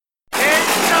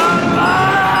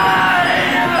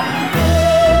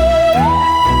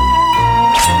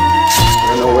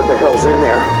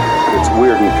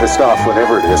weird and pissed off,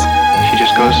 whatever it is. She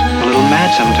just goes a little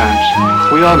mad sometimes.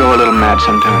 We all go a little mad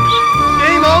sometimes.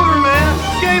 Game over, man.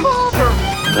 Game over.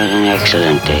 What an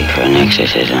excellent day for an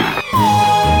exorcism.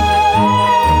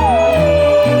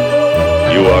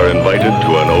 You are invited to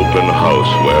an open house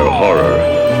where horror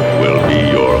will be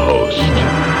your host.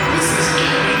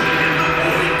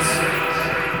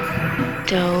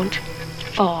 Don't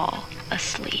fall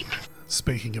asleep.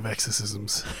 Speaking of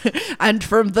exorcisms. And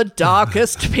from the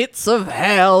darkest pits of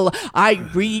hell, I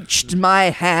reached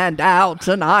my hand out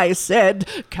and I said,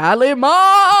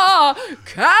 Kalima!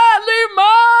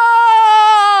 Kalima!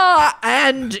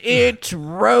 And it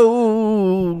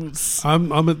rose.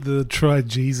 I'm at the try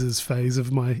Jesus phase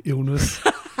of my illness.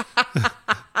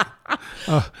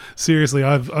 Seriously,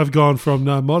 I've gone from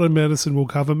modern medicine will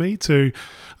cover me to,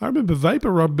 I remember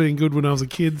vapor rub being good when I was a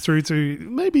kid, through to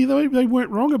maybe they weren't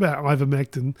wrong about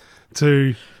ivermectin,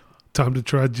 to time to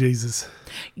try Jesus.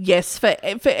 Yes, for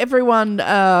everyone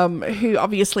who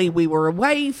obviously we were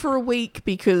away for a week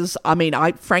because, I mean,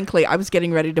 I was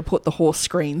getting ready to put the horse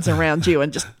screens around you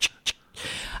and just...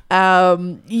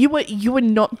 you were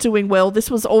not doing well.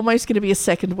 This was almost going to be a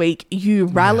second week. You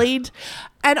rallied,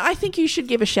 and I think you should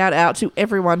give a shout out to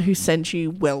everyone who sent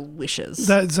you well wishes.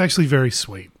 That's actually very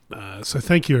sweet. So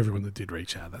thank you everyone that did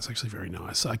reach out. That's actually very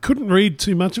nice. I couldn't read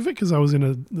too much of it because I was in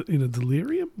a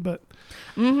delirium, but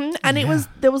and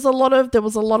there was a lot of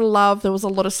love. There was a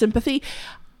lot of sympathy.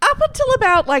 Up until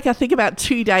about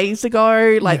 2 days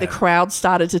ago, the crowd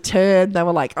started to turn. They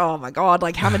were like, oh my God,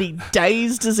 how many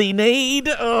days does he need?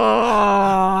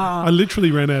 Oh. I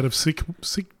literally ran out of sick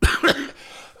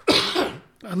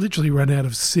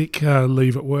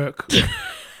leave at work.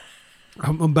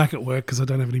 I'm back at work because I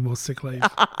don't have any more sick leave.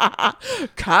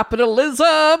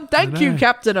 Capitalism! Thank you,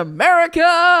 Captain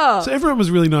America! So everyone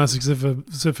was really nice except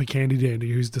for Candy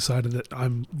Dandy, who's decided that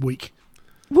I'm weak.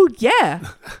 Well, yeah.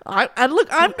 I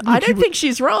don't think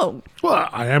she's wrong. Well,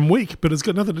 I am weak, but it's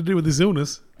got nothing to do with this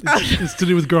illness. It's to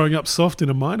do with growing up soft in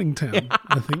a mining town,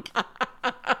 I think.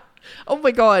 Oh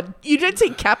my God. You don't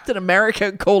see Captain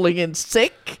America calling in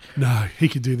sick? No, he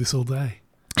could do this all day.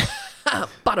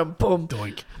 Ba-dum-bum.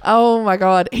 Doink. Oh my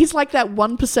God. He's like that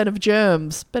 1% of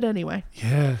germs. But anyway.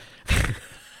 Yeah.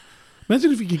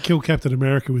 Imagine if you could kill Captain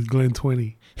America with Glen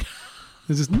 20.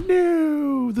 There's just,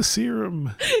 no, the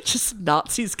serum. Just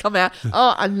Nazis come out.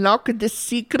 Oh, unlock the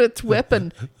secret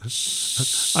weapon.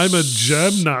 I'm a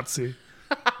germ Nazi.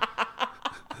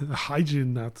 A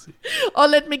hygiene Nazi. Oh,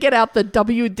 let me get out the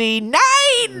WD-9.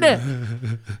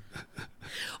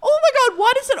 Oh my God,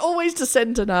 why does it always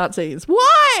descend to Nazis?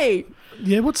 Why?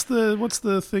 Yeah, what's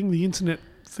the thing, the internet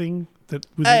thing that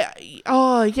was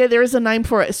there is a name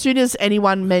for it. As soon as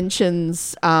anyone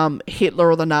mentions Hitler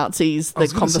or the Nazis, the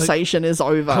conversation is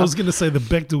over. I was going to say the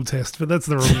Bechdel test, but that's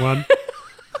the wrong one.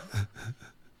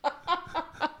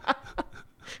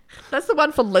 That's the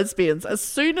one for lesbians. As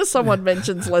soon as someone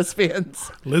mentions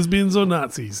lesbians. Lesbians or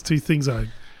Nazis, two things I...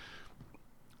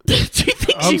 Two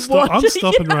things I'm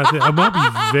stopping right there. I might be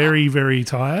very, very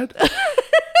tired.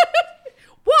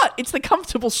 What? It's the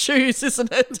comfortable shoes,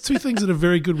 isn't it? It's two things that are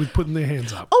very good with putting their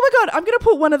hands up. Oh my God, I'm going to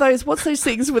put one of those, what's those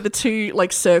things with the two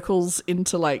circles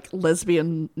into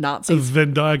lesbian Nazis? A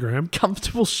Venn diagram.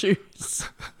 Comfortable shoes.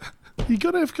 You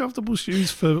got to have comfortable shoes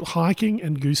for hiking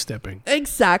and goose stepping.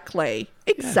 Exactly.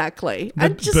 Yeah.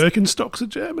 And Birkenstocks are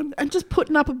German. And just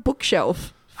putting up a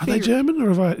bookshelf. Are they German or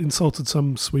have I insulted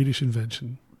some Swedish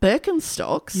invention?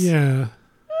 Birkenstocks? Yeah.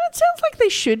 It sounds like they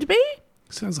should be.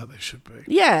 Sounds like they should be.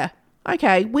 Yeah.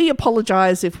 Okay. We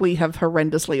apologise if we have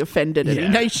horrendously offended any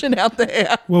nation out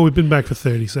there. Well, we've been back for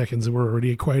 30 seconds and we're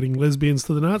already equating lesbians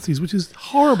to the Nazis, which is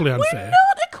horribly unfair. We're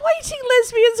not equating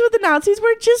lesbians with the Nazis.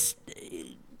 We're just...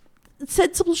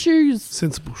 sensible shoes.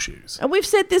 Sensible shoes. And we've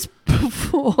said this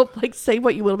before. Say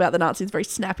what you will about the Nazis. Very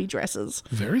snappy dresses.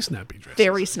 Very snappy dresses.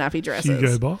 Very snappy dresses.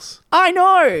 Hugo Boss. I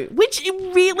know. Which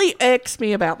it really irks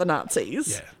me about the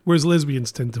Nazis. Yeah. Whereas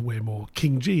lesbians tend to wear more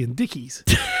King G and Dickies.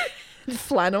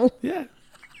 Flannel. Yeah.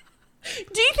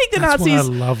 Do you think the That's Nazis...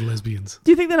 why I love lesbians.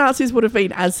 Do you think the Nazis would have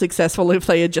been as successful if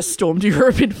they had just stormed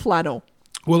Europe in flannel?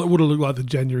 Well, it would have looked like the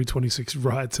January 26th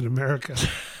riots in America. It's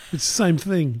the same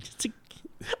thing.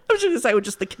 I was going to say,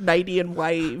 just the Canadian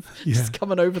wave just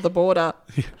coming over the border.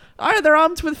 Yeah. Oh, they're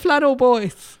armed with flannel,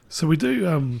 boys. So we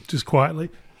do, just quietly.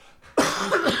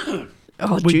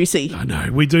 Juicy. I know.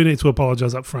 We do need to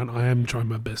apologise up front. I am trying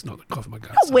my best not to cough my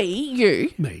guts. Not we,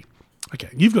 you. Me. Okay,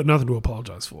 you've got nothing to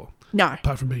apologise for. No.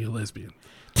 Apart from being a lesbian.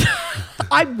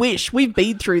 I wish we've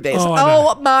been through this.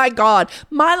 Oh my God.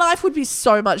 My life would be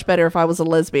so much better if I was a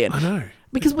lesbian. I know.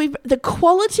 Because the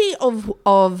quality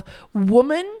of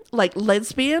woman,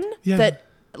 lesbian, that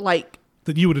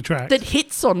that you would attract. that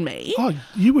hits on me. Oh,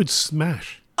 you would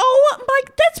smash. Oh my,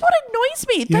 that's what annoys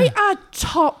me. Yeah. They are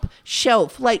top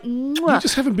shelf. Like, mwah. You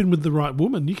just haven't been with the right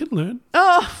woman. You can learn.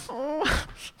 Oh,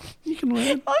 You can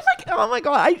learn. I'm like, oh my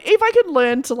God. If I could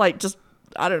learn to like just,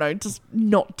 I don't know, just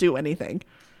not do anything.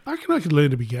 I reckon I could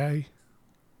learn to be gay.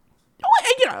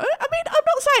 Well, you know, I mean, I'm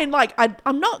not saying like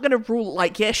I'm not going to rule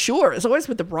like, yeah, sure. It's always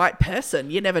with the right person.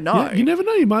 You never know. Yeah, you never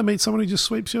know. You might meet someone who just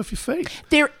sweeps you off your feet.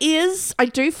 I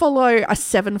do follow a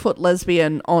 7-foot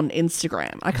lesbian on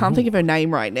Instagram. I can't think of her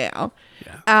name right now.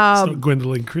 Yeah. It's not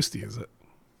Gwendolyn Christie, is it?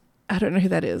 I don't know who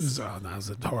that is. Oh, no, it was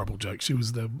a horrible joke. She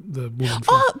was the woman from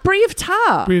Oh, Brie of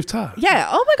Tar. Brie of Tar. Yeah.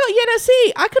 Oh my God. Yeah. No.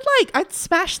 See, I'd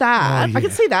smash that. Oh, I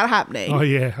could yeah. see that happening. Oh,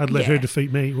 yeah. I'd let Yeah. her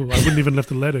defeat me. Well, I wouldn't even have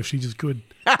to let her if she just could.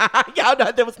 Yeah.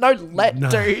 No, there was no let, No,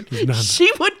 dude. there's none. She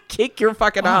would kick your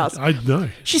fucking ass. I know.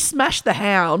 She smashed the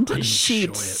hound. I'd She'd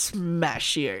enjoy it.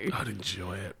 smash you. I'd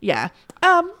enjoy it. Yeah.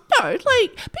 No, like, but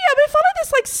yeah, I follow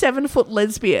this like 7-foot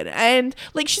lesbian, and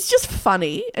like she's just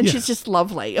funny and Yeah. she's just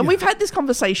lovely. And Yeah. we've had this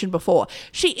conversation before.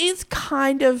 She is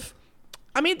kind of,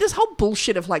 I mean, this whole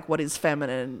bullshit of like what is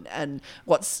feminine and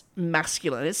what's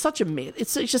masculine. It's such a myth.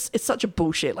 It's such a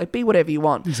bullshit. Like, be whatever you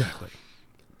want. Exactly.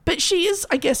 But she is,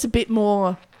 I guess, a bit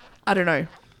more, I don't know,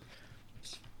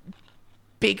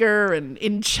 bigger and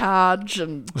in charge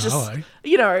and just, Oh, eh?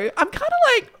 you know, I'm kind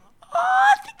of like, oh,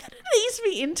 I think that it eased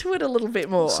me into it a little bit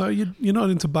more. So you're not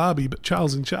into Barbie, but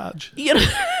Charles in charge. You know,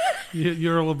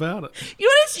 You're all about it. you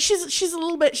know what it is? She's a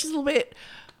little bit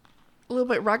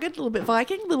rugged, a little bit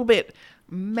Viking, a little bit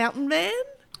mountain man.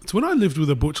 It's when I lived with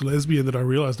a butch lesbian that I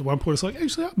realised at one point, it's like,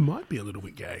 actually, I might be a little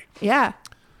bit gay. Yeah.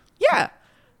 Yeah.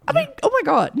 I mean, oh my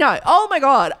God. No. Oh my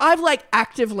God. I've like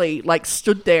actively like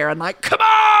stood there and like, come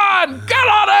on, get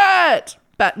on it.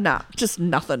 But nah, just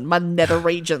nothing. My nether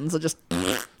regions are just,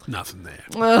 Nothing there.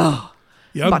 ugh.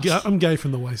 Yeah, Much- I'm gay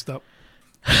from the waist up.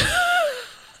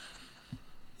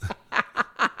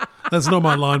 That's not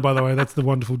my line, by the way. That's the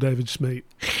wonderful David Schmeat.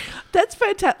 That's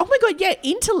fantastic. Oh my God. Yeah.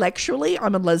 Intellectually,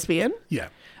 I'm a lesbian, Yeah.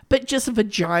 but just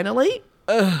vaginally,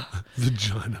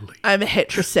 Vaginally. I'm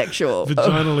heterosexual.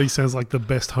 Vaginally sounds like the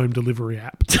best home delivery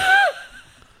app.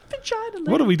 Vaginally.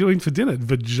 What are we doing for dinner?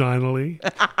 Vaginally.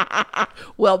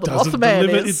 Well, the Mothman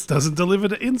is. It doesn't deliver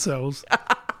to incels.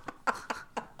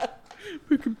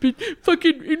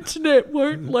 Fucking internet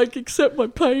won't like accept my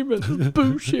payment. It's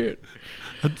bullshit.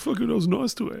 I was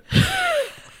nice to her.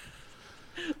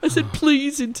 I said,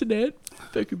 please, internet.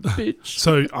 Fucking bitch.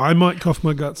 So I might cough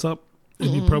my guts up,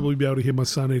 and you'd probably be able to hear my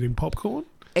son eating popcorn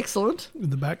Excellent. in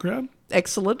the background.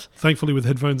 Excellent. Thankfully, with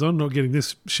headphones on, not getting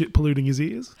this shit polluting his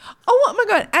ears. Oh my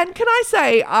God. And can I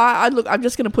say, look, I'm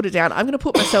just going to put it down. I'm going to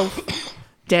put myself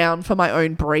down for my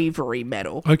own bravery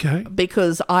medal. Okay.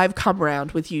 Because I've come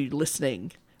around with you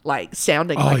listening, like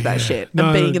sounding Oh, like that yeah. shit No,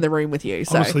 and being in the room with you.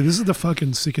 So Honestly, this is the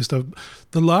fucking sickest of.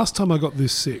 The last time I got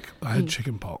this sick, I Mm. had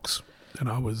chicken pox, and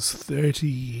I was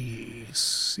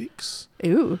 36.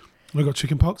 ooh. I got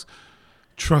chicken pox.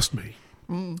 Trust me,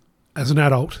 Mm. as an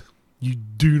adult, you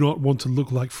do not want to look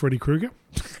like Freddy Krueger.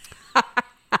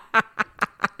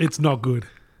 It's not good.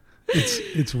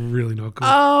 It's really not good.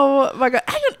 Oh my God.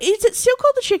 Hang on. Is it still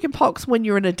called the chicken pox when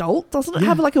you're an adult? Doesn't it Yeah.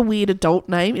 have like a weird adult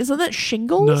name? Isn't that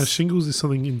shingles? No, shingles is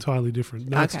something entirely different.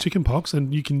 No, Okay. it's chicken pox,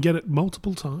 and you can get it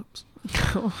multiple times.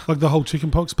 Like the whole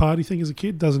chicken pox party thing as a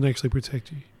kid doesn't actually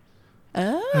protect you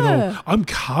at all. Ah. I'm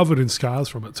covered in scars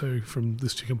from it too, from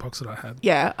this chicken pox that I had.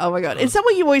 Yeah. Oh my God. Is that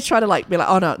what you always try to like be like,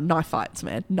 oh no, knife fights,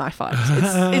 man. Knife fights.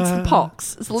 It's the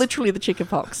pox. It's literally the chicken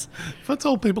pox. If I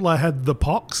told people I had the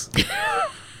pox,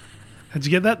 how'd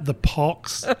you get that? The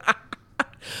pox.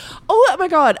 Oh my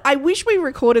God. I wish we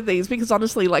recorded these because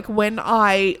honestly, like when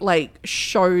I like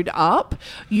showed up,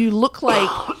 you look like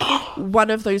one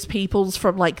of those peoples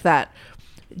from like that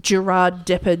Gerard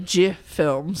Depardieu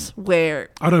films where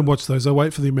I don't watch those. I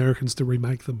wait for the Americans to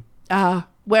remake them.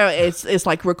 where it's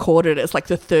like recorded, it's like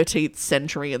the 13th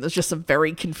century and there's just some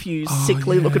very confused,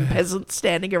 sickly looking peasants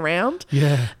standing around.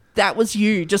 Yeah. That was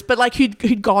you, but like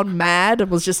who'd gone mad and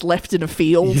was just left in a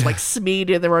field, Yeah. like smeared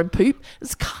in their own poop.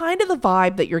 It's kind of the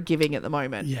vibe that you're giving at the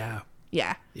moment. Yeah.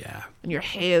 Yeah. Yeah. And your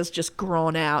hair's just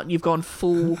grown out and you've gone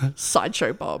full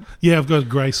Sideshow Bob. Yeah, I've got a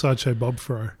grey Sideshow Bob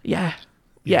fro. Yeah.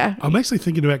 Yeah. I'm actually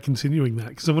thinking about continuing that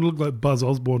because I want to look like Buzz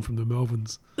Osborne from the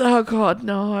Melvins. Oh, God,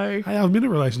 no. Hey, I'm in a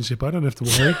relationship. I don't have to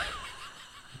worry.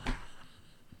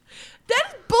 That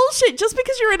is bullshit. Just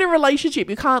because you're in a relationship,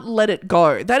 you can't let it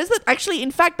go. That is actually,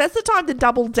 in fact, that's the time to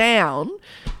double down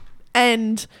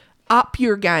and up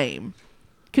your game.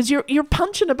 Because you're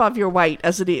punching above your weight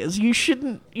as it is. You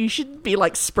shouldn't be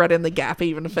like spreading the gap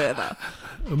even further.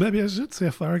 Or maybe I should see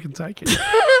how far I can take it.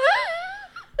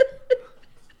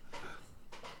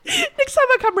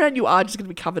 come around, you are just going to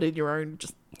be covered in your own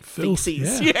just Filth,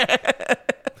 feces. yeah.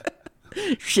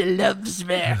 She loves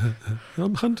me.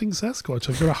 I'm hunting Sasquatch.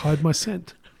 I've got to hide my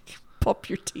scent. Pop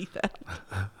your teeth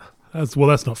out. That's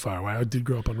not far away. I did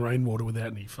grow up on rainwater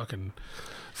without any fucking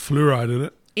fluoride in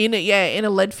it. In a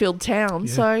lead-filled town.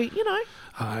 Yeah. So, you know.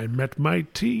 I met my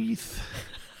teeth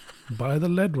by the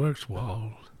leadworks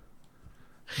wall.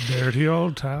 Dirty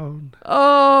old town.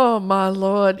 Oh, my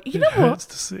Lord. You know It what? hurts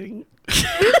to sing.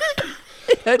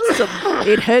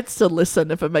 It hurts to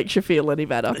listen if it makes you feel any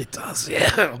better. It does,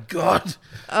 yeah. Oh, God.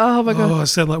 Oh, my God. Oh, I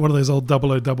sound like one of those old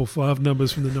 0055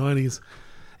 numbers from the 90s.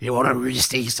 You want a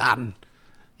wristy, son?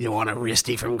 You want a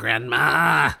wristy from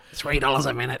Grandma? $3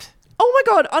 a minute. Oh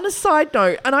my God, on a side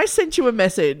note, and I sent you a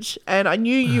message and I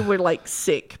knew you were like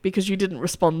sick because you didn't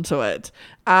respond to it.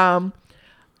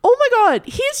 Oh my God,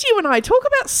 here's you and I talk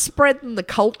about spreading the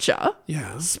culture.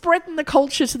 Yeah. Spreading the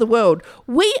culture to the world.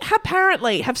 We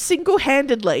apparently have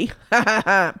single-handedly,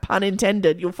 pun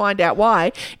intended, you'll find out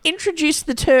why, introduced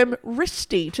the term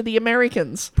wristy to the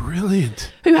Americans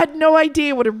Brilliant. who had no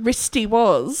idea what a wristy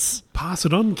was. Pass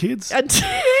it on, kids. And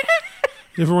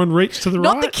Everyone reach to the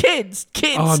not right. the kids.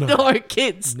 Kids, Oh, no. no,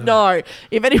 kids, no.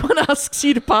 If anyone asks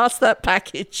you to pass that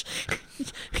package,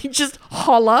 you just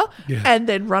holler Yeah. and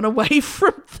then run away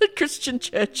from the Christian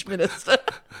church minister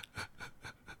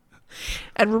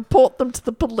and report them to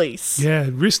the police. Yeah,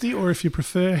 wristy, or if you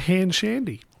prefer, hand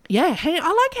shandy. Yeah,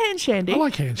 I like hand shandy. I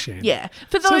like hand shandy. Yeah,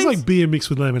 for those. Sounds like beer mixed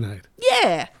with lemonade.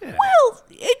 Yeah. Well,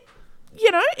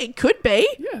 it could be.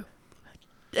 Yeah.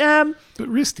 But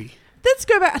wristy. Let's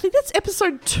go back. I think that's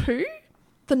episode 2,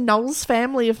 the Knowles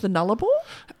family of the Nullarbor.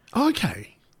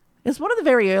 Okay. It's one of the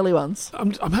very early ones.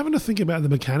 I'm having to think about the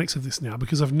mechanics of this now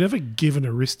because I've never given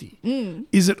a wristy.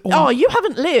 Is it all? Oh, you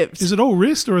haven't lived. Is it all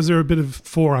wrist, or is there a bit of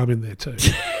forearm in there too?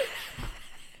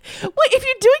 Well, if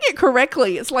you're doing it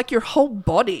correctly, it's like your whole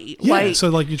body. Yeah. Like, So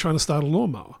like you're trying to start a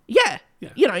lawnmower. yeah. Yeah.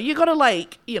 You know, you got to and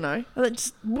then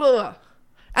just,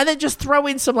 and then just throw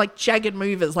in some like jagged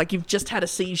movers, like you've just had a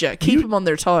seizure. Keep them on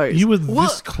their toes. You were Whoa.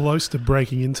 this close to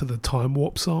breaking into the time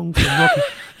warp song. From Rocky.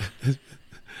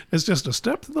 It's just a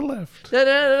step to the left.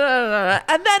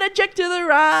 And then a check to the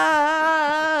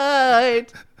right.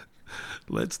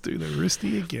 Let's do the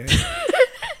wristy again.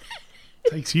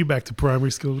 Takes you back to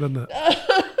primary school, doesn't it?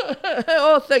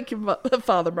 Oh, thank you,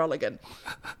 Father Mulligan.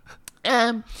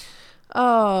 Not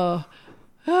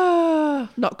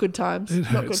good times. It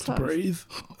Not good hurts to times. breathe.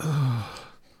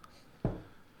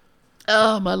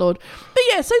 Oh, my Lord. But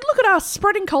yeah, so look at us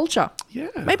spreading culture. Yeah.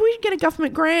 Maybe we should get a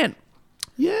government grant.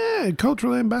 Yeah,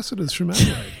 cultural ambassadors from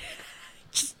Adelaide.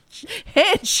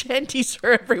 Hand shanties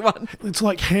for everyone. It's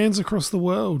like hands across the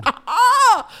world.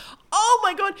 Oh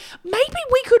my God. Maybe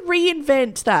we could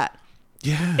reinvent that.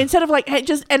 Yeah. Instead of like, hey,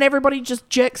 and everybody just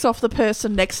jerks off the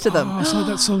person next to them. Oh, it's like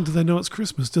that song, Do They Know It's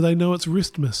Christmas? Do they know it's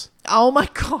Wristmas? Oh my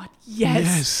God. Yes.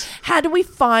 Yes. How do we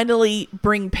finally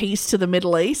bring peace to the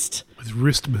Middle East? With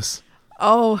Wristmas.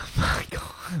 Oh my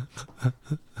God.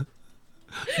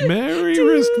 Merry Do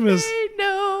Wristmas. they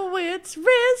know it's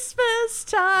Christmas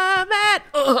time at...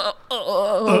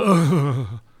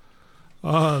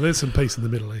 Oh, there's some peace in the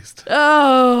Middle East.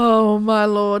 Oh, my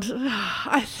Lord. You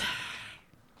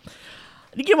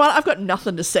know what? I've got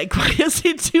nothing to segue us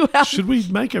into. Should we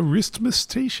make a Wristmas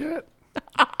t-shirt?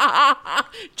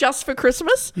 Just for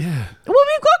Christmas? Yeah. Well,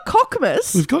 we've got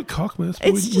Cockmas. We've got Cockmas, but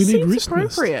It we just need seems Wristmas.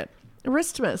 appropriate.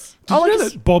 Wristmas. Did you know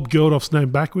that Bob Geldof's name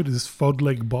backward is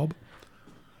Fodleg Bob?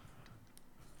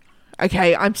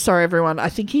 Okay, I'm sorry, everyone. I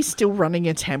think he's still running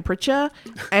a temperature,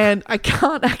 and I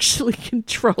can't actually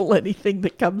control anything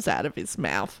that comes out of his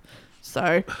mouth.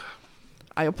 So,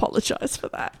 I apologize for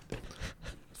that.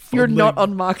 You're not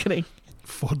on marketing.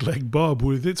 Fodleg Bob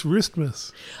with its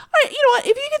Wristmas. You know what?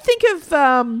 If you could think of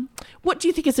what do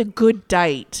you think is a good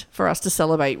date for us to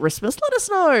celebrate Christmas, let us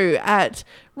know at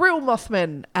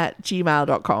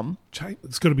realmothman@gmail.com.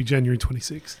 It's got to be January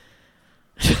 26th.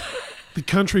 The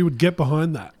country would get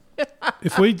behind that.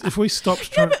 If we stopped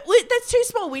Yeah, trying... but that's too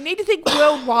small. We need to think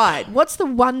worldwide. What's the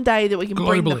one day that we can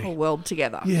bring the Globally. whole world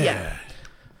together? Yeah.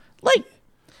 Like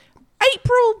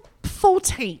April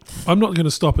 14th. I'm not going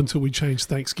to stop until we change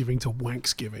Thanksgiving to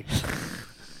Wanksgiving.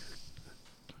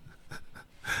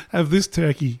 Have this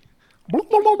turkey.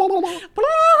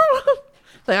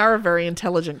 They are a very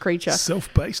intelligent creature.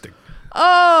 Self-basting.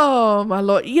 Oh, my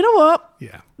Lord. You know what?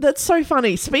 Yeah. That's so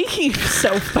funny. Speaking of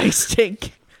self-basting...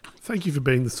 Thank you for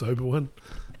being the sober one.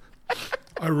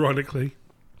 Ironically.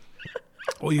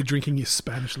 Or you're drinking your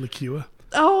Spanish liqueur.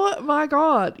 Oh, my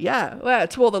God. Yeah. Well,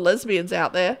 to all the lesbians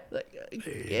out there. Yeah,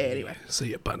 anyway. See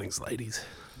you, Bunnings ladies.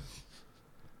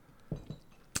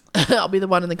 I'll be the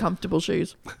one in the comfortable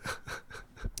shoes.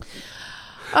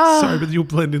 Sorry, but you'll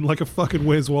blend in like a fucking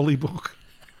Where's Wally book.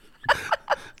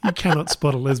 You cannot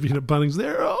spot a lesbian at Bunnings.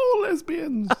 They're all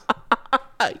lesbians.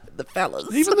 The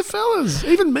fellas. Even the fellas.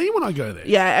 Even me when I go there.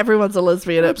 Yeah, everyone's a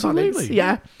lesbian at Absolutely. Bunnings.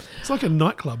 Yeah. It's like a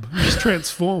nightclub. It just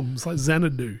transforms like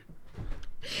Xanadu.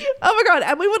 Oh my God.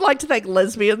 And we would like to thank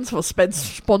lesbians for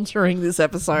sponsoring this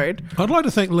episode. I'd like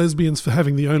to thank lesbians for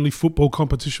having the only football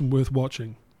competition worth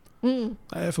watching.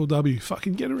 AFLW.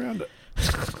 Fucking get around it.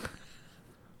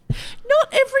 Not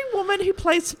every woman who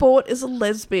plays sport is a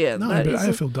lesbian. No, That but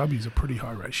is AFLW is a pretty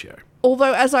high ratio.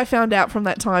 although, as I found out from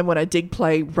that time when I did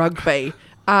play rugby,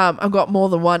 I've got more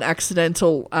than one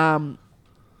accidental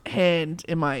hand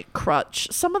in my crutch.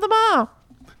 Some of them are.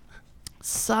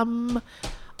 Some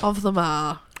of them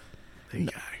are. There you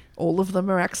go. All of them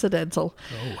are accidental.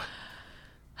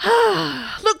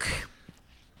 Oh. Look,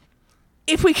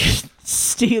 if we could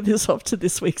steer this off to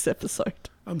this week's episode.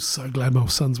 I'm so glad my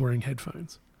son's wearing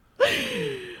headphones.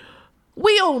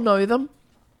 We all know them.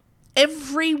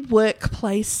 Every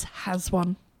workplace has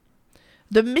one.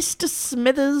 The Mr.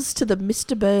 Smithers to the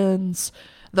Mr. Burns,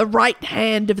 the right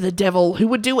hand of the devil who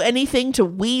would do anything to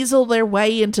weasel their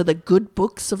way into the good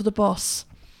books of the boss.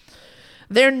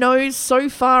 Their nose so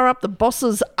far up the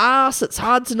boss's arse it's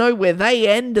hard to know where they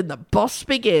end and the boss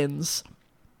begins.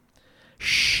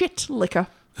 Shit liquor.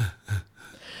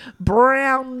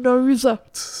 Brown noser.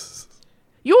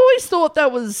 You always thought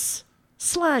that was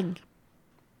slang,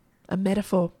 a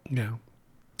metaphor. Yeah.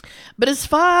 But as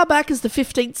far back as the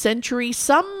 15th century,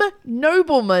 some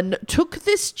noblemen took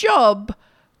this job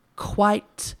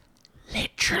quite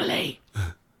literally,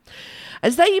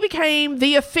 as they became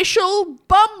the official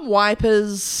bum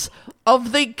wipers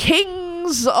of the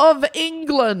kings of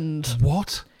England,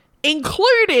 What?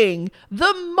 including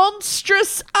the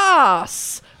monstrous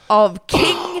ass of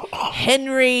King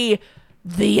Henry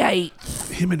VIII.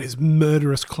 Him and his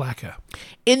murderous clacker.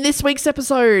 In this week's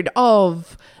episode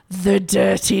of The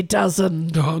Dirty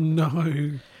Dozen. Oh,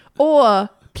 no. Or,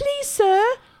 please, sir,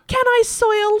 can I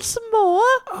soil some more?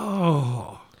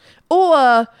 Oh.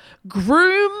 Or,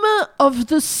 Groom of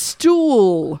the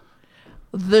Stool.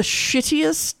 The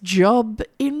shittiest job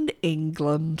in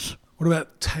England. What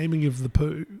about Taming of the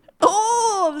Pooh?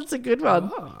 Oh, that's a good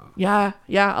one. Yeah,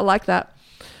 I like that.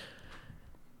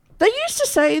 They used to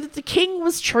say that the king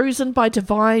was chosen by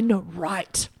divine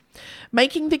right,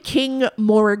 making the king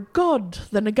more a god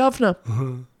than a governor.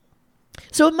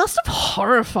 So it must have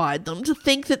horrified them to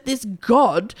think that this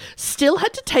god still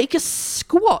had to take a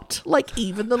squat like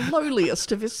even the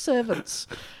lowliest of his servants.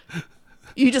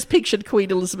 You just pictured Queen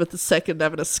Elizabeth II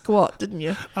having a squat, didn't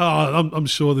you? Oh, I'm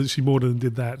sure that she more than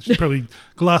did that. She probably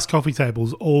glass coffee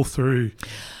tables all through.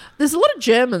 There's a lot of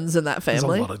Germans in that family.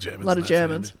 There's a lot of Germans. A lot in of that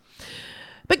Germans. family.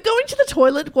 But going to the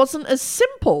toilet wasn't as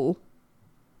simple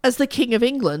as the King of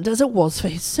England as it was for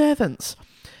his servants.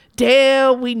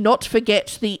 Dare we not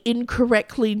forget the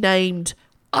incorrectly named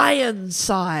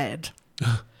Ironside,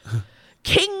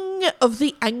 King of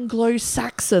the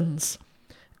Anglo-Saxons,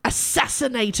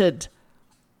 assassinated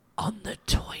on the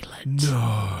toilet.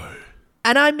 No.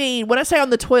 And I mean, when I say on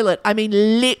the toilet, I mean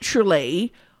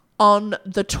literally on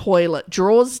the toilet.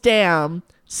 Drawers down,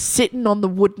 sitting on the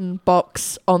wooden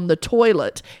box on the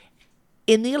toilet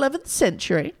in the 11th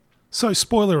century. So,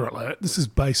 spoiler alert, this is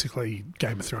basically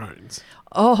Game of Thrones.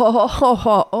 No.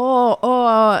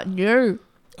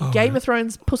 Game of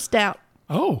Thrones pussed out.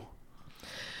 Oh.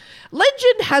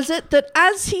 Legend has it that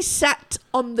as he sat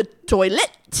on the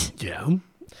toilet, Yeah.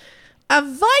 a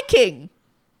Viking.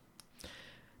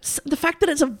 The fact that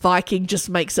it's a Viking just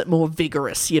makes it more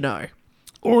vigorous, you know.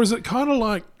 Or is it kind of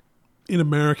like in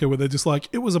America where they're just like,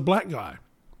 it was a black guy?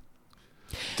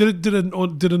 Did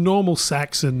a normal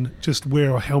Saxon just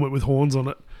wear a helmet with horns on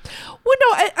it? Well,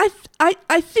 no,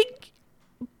 I think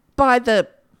by the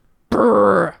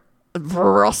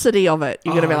veracity of it,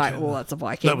 you're going to be like, well, that's a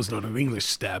Viking. That was not an English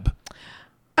stab.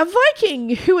 A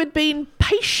Viking who had been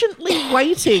patiently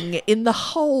waiting in the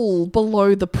hole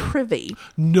below the privy.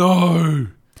 No.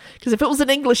 Because if it was an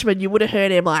Englishman, you would have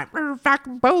heard him like,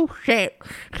 fucking bullshit.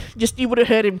 You would have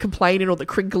heard him complaining or the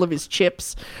crinkle of his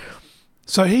chips.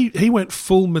 So he went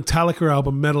full Metallica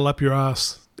album, Metal Up Your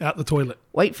Ass, out the toilet.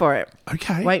 Wait for it.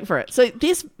 Okay. Wait for it. So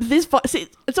see,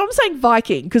 it's I'm saying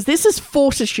Viking, because this is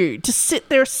fortitude, to sit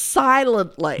there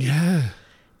silently Yeah.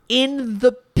 in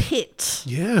the pit.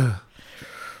 Yeah.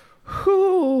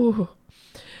 Whew.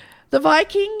 The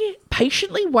Viking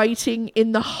patiently waiting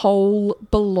in the hole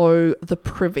below the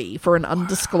privy for an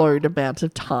undisclosed amount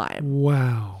of time.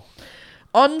 Wow.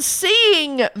 On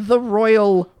seeing the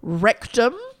royal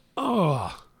rectum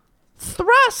Oh.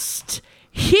 thrust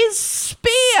his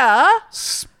spear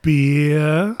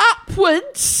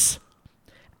upwards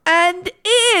and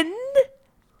in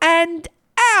and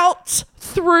out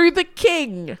through the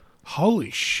king.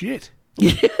 Holy shit.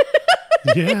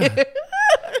 Yeah.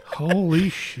 Holy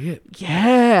shit.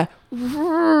 Yeah.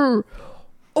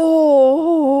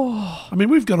 Oh. I mean,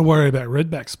 we've got to worry about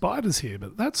redback spiders here,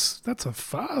 but that's a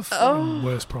far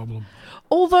worse problem.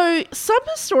 Although some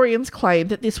historians claim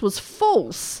that this was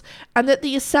false and that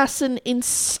the assassin,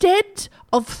 instead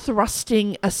of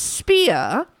thrusting a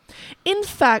spear, in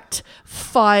fact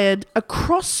fired a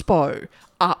crossbow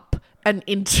up and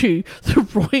into the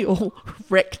royal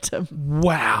rectum.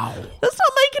 Wow. That's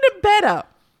not making it better.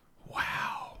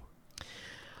 Wow.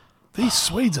 These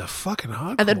Swedes are fucking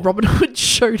hardcore. And then Robin Hood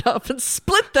showed up and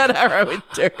split that arrow in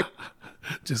two.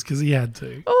 Just because he had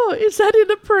to. Oh, is that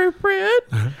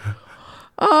inappropriate?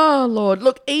 Oh, Lord.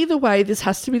 Look, either way, this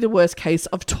has to be the worst case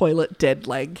of toilet dead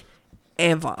leg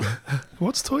ever.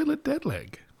 What's toilet dead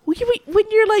leg? Well, when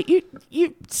you're like,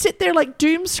 you sit there like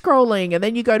doom scrolling and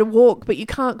then you go to walk, but you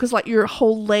can't because like your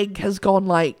whole leg has gone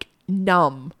like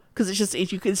numb because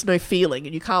it's no feeling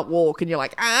and you can't walk and you're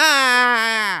like,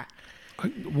 ah.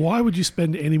 Why would you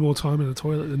spend any more time in the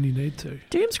toilet than you need to?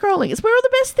 Doom scrolling. It's where all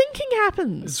the best thinking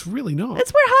happens. It's really not.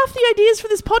 It's where half the ideas for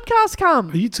this podcast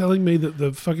come. Are you telling me that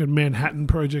the fucking Manhattan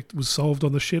Project was solved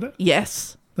on the shitter?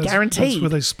 Yes. Guaranteed. That's where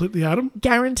they split the atom?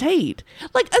 Guaranteed.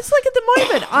 Like, it's like at the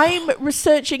moment, I'm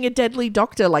researching a deadly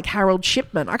doctor like Harold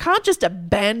Shipman. I can't just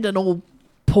abandon all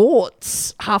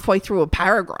ports halfway through a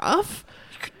paragraph.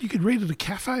 You could read at a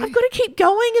cafe. I've got to keep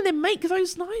going and then make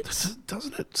those notes.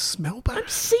 Doesn't it smell bad? I'm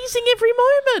seizing every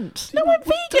moment. No, I'm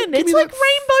vegan. It's me like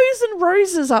rainbows and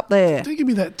roses up there. Don't give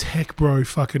me that tech bro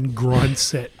fucking grind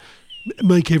set.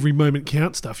 Make every moment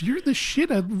count stuff. You're in the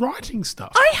shit at writing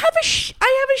stuff. I have a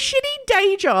shitty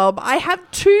day job. I have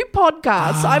 2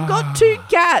 podcasts. I've got 2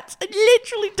 cats. I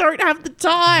literally don't have the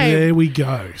time. There we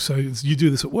go. So you do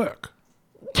this at work.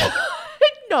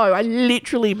 No, I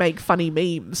literally make funny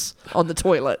memes on the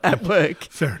toilet at work.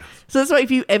 Fair enough. So that's why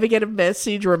if you ever get a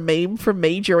message or a meme from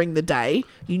me during the day,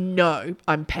 you know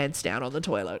I'm pants down on the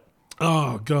toilet.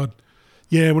 Oh, God.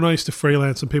 Yeah, when I used to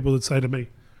freelance and people would say to me,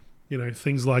 you know,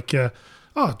 things like,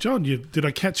 oh, John, did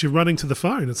I catch you running to the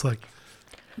phone? It's like,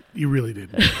 you really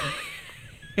didn't.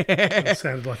 It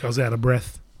sounded like I was out of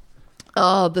breath.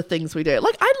 Oh, the things we do.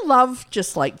 Like, I love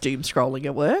just, like, doom scrolling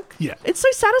at work. Yeah. It's so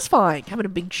satisfying, having a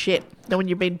big shit, knowing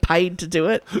you're being paid to do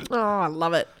it. Oh, I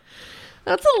love it.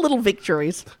 That's the little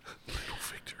victories. Little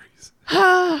victories.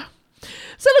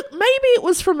 So, look, maybe it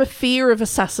was from a fear of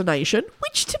assassination,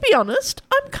 which, to be honest,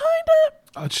 I'm kind of...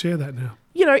 I'd share that now.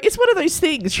 You know, it's one of those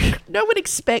things. No one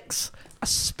expects a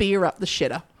spear up the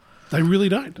shitter. They really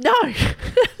don't. No.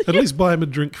 At least buy them a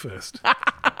drink first.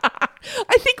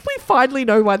 I think we finally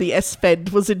know why the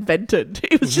S-Fed was invented.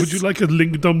 It was Would you like a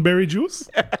Lingdon juice?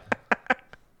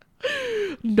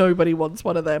 Nobody wants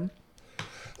one of them.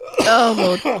 Oh,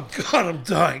 Lord. Oh, God, I'm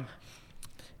dying.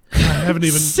 I haven't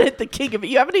even... Said the king of it.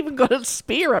 You haven't even got a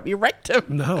spear up your rectum.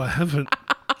 No, I haven't.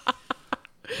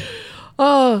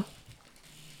 Oh.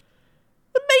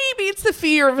 Maybe it's the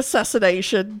fear of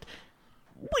assassination,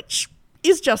 which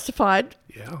is justified.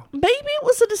 Yeah. Maybe it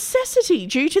was a necessity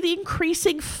due to the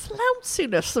increasing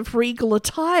flounciness of regal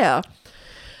attire.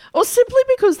 Or simply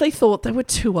because they thought they were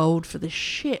too old for this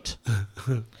shit.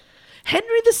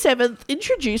 Henry VII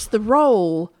introduced the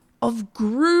role of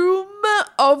groom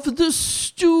of the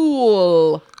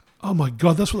stool. Oh, my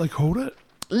God, that's what they called it?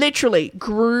 Literally,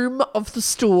 groom of the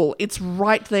stool. It's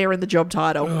right there in the job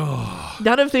title.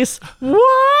 None of this,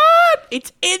 what?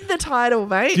 It's in the title,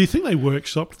 mate. Do you think they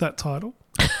workshopped that title?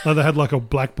 Like they had like a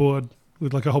blackboard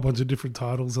with like a whole bunch of different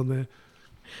titles on there.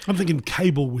 I'm thinking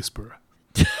cable whisperer.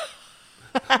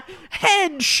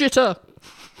 Hand shitter.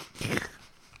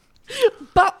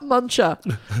 Butt muncher.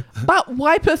 Butt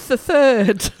wipeth the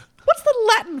third. What's the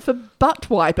Latin for butt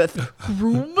wipeth?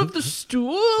 Groom of the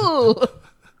stool.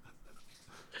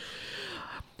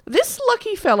 This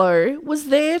lucky fellow was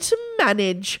there to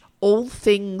manage all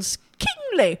things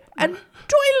kingly and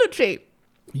toiletry.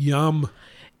 Yum.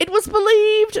 It was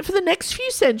believed for the next few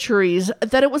centuries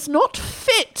that it was not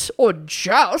fit or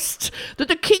just that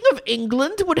the King of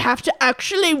England would have to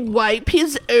actually wipe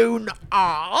his own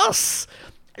arse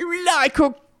like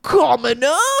a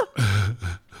commoner.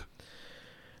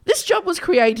 This job was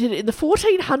created in the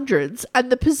 1400s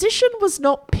and the position was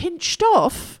not pinched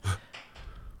off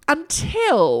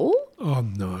until... Oh,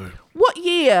 no. What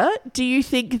year do you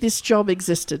think this job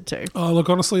existed to? Oh, look,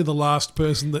 honestly, the last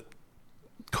person that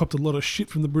copped a lot of shit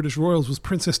from the British Royals was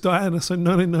Princess Diana, so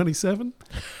 1997.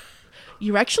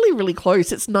 You're actually really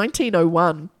close. It's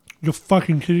 1901. You're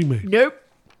fucking kidding me. Nope.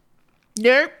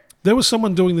 Nope. There was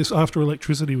someone doing this after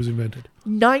electricity was invented.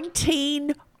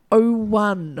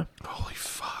 1901. Holy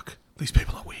fuck. These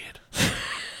people are weird.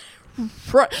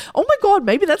 Right. Oh my God,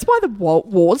 maybe that's why the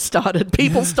war started.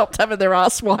 People stopped having their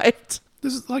ass wiped.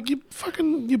 This is like you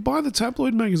buy the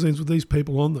tabloid magazines with these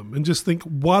people on them and just think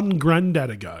one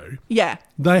granddad ago, Yeah.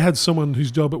 they had someone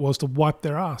whose job it was to wipe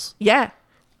their ass. Yeah.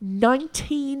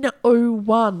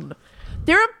 1901.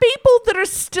 There are people that are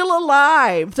still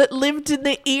alive that lived in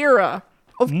the era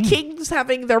of kings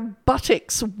having their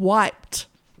buttocks wiped.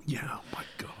 Yeah, oh my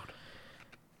God.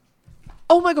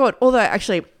 Oh my God. Although,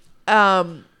 actually,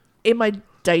 in my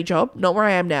day job, not where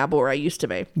I am now, but where I used to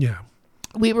be, Yeah.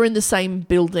 we were in the same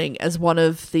building as one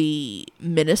of the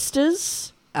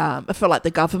ministers for like the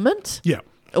government. Yeah.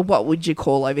 Or what would you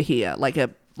call over here? Like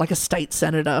a state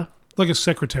senator. Like a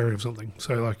secretary of something.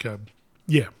 So like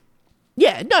yeah.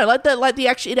 Yeah, no, like the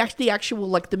actual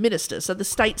like the minister, so the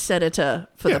state senator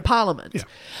for the parliament. Yeah.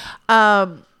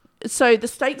 So the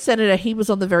state senator, he was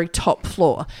on the very top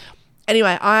floor.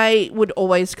 Anyway, I would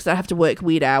always, because I have to work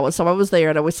weird hours, so I was there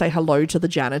and I would say hello to the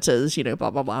janitors, you know, blah,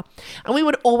 blah, blah. And we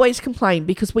would always complain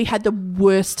because we had the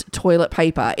worst toilet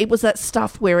paper. It was that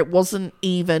stuff where it wasn't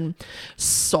even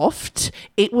soft.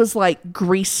 It was like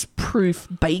grease-proof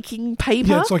baking paper.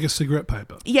 Yeah, it's like a cigarette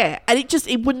paper. Yeah, and it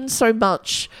wouldn't so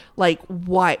much like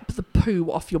wipe the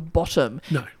poo off your bottom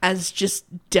as just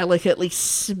delicately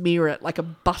smear it like a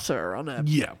butter on a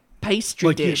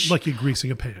pastry dish. Like you're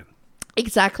greasing a pan.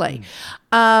 Exactly.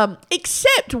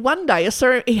 Except one day,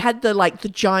 so he had the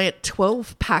giant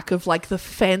 12-pack of like the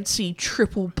fancy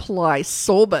triple ply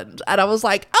sorbent, and I was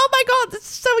like, oh my God, this is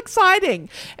so exciting.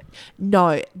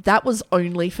 No, that was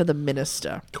only for the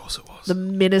minister. Of course it was. The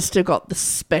minister got the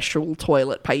special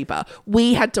toilet paper.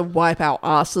 We had to wipe our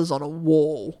asses on a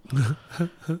wall.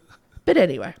 But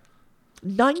anyway,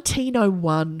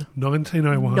 1901.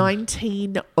 1901.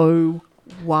 1901.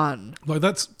 Like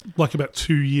that's like about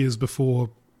 2 years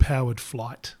before powered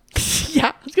flight.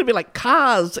 Yeah, it's going to be like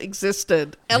cars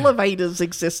existed, elevators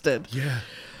existed. Yeah.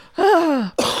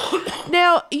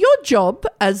 Now, your job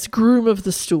as groom of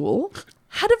the stool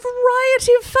had a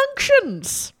variety of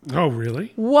functions. Oh,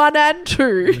 really? 1 and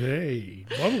 2. Hey,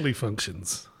 bodily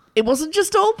functions. It wasn't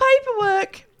just all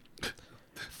paperwork.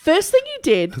 First thing you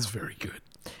did... That's very good.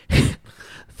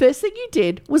 First thing you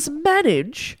did was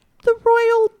manage the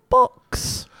royal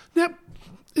box. Now,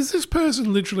 is this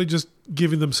person literally just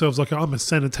giving themselves like, I'm a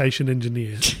sanitation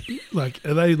engineer? Like,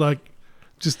 are they like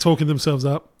just talking themselves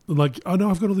up? Like, oh no,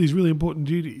 I've got all these really important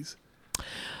duties.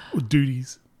 Or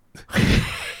duties.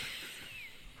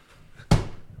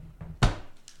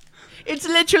 It's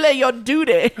literally your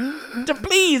duty to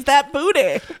please that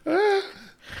booty.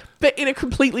 But in a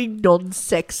completely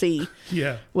non-sexy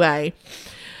way.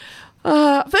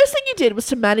 First thing you did was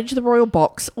to manage the royal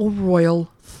box or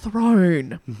royal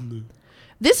throne. Mm-hmm.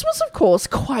 This was, of course,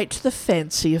 quite the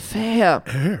fancy affair.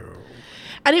 Oh.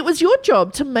 And it was your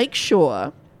job to make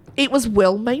sure it was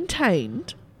well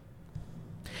maintained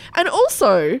and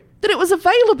also that it was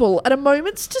available at a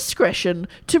moment's discretion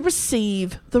to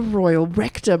receive the royal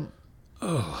rectum.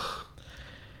 Oh.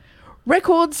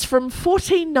 Records from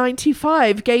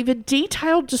 1495 gave a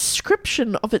detailed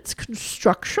description of its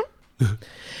construction,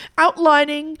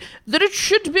 outlining that it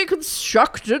should be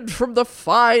constructed from the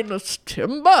finest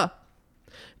timber,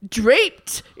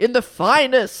 draped in the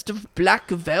finest of black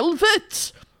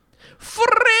velvet,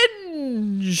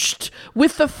 fringed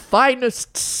with the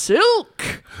finest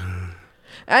silk,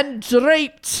 and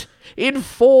draped in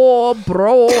 4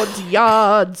 broad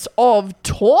yards of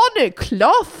tawny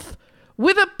cloth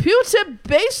with a pewter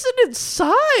basin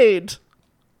inside.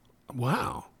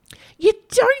 Wow. You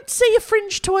don't see a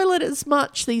fringe toilet as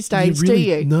much these days, do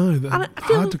you? No, they're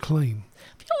hard to clean.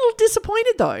 I feel a little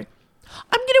disappointed, though.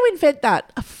 I'm going to invent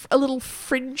that, a little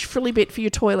fringe frilly bit for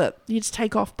your toilet. You just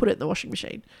take off, put it in the washing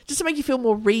machine, just to make you feel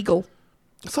more regal.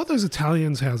 It's like those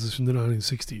Italians' houses from the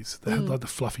 1960s. They had like the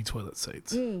fluffy toilet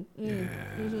seats. We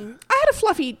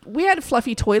had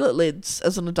fluffy toilet lids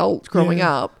as an adult growing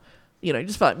up. You know,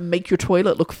 just like make your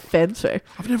toilet look fancy.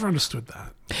 I've never understood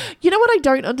that. You know what I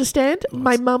don't understand?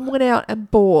 My mum went out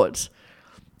and bought.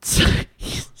 So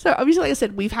obviously, like I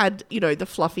said, we've had, you know, the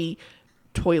fluffy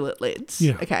toilet lids.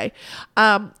 Yeah. Okay.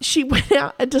 She went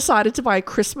out and decided to buy a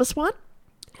Christmas one.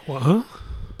 What?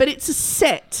 But it's a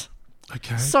set.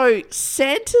 Okay. So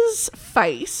Santa's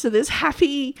face, so there's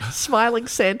happy, smiling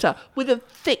Santa with a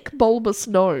thick, bulbous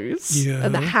nose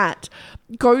and the hat,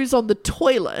 goes on the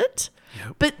toilet.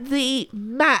 Yep. But the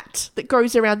mat that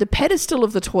goes around the pedestal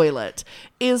of the toilet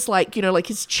is like, you know, like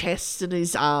his chest and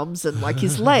his arms and like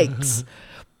his legs.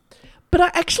 But I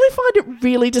actually find it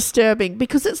really disturbing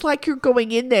because it's like you're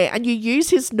going in there and you use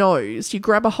his nose, you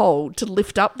grab a hold to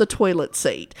lift up the toilet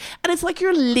seat, and it's like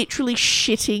you're literally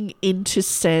shitting into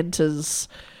Santa's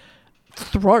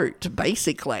throat,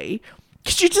 basically.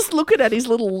 Because you're just looking at his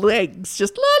little legs,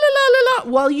 just la la la la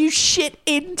la, while you shit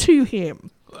into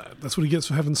him. That's what he gets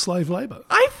for having slave labour.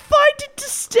 I find it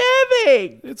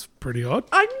disturbing. It's pretty odd.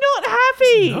 I'm not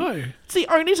happy. No. It's the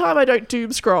only time I don't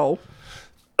doom scroll.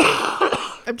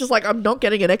 I'm just like, I'm not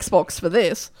getting an Xbox for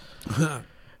this.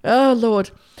 Oh,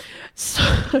 Lord. So,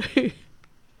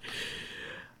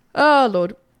 oh,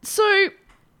 Lord. So,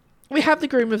 we have the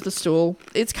groom of the stool.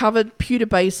 It's covered, pewter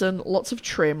basin, lots of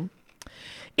trim.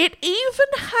 It even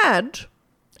had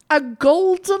a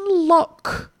golden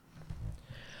lock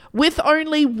with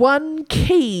only one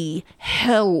key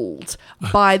held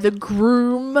by the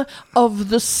groom of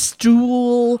the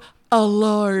stool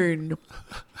alone.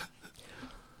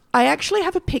 I actually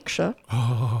have a picture.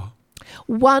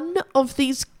 One of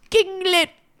these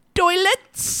kinglet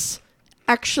toilets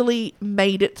actually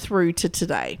made it through to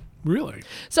today. Really?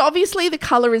 So obviously the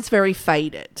colour is very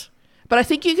faded. But I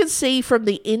think you can see from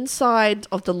the inside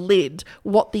of the lid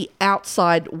what the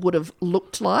outside would have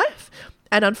looked like.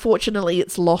 And unfortunately,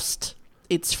 it's lost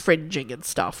its fringing and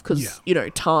stuff because,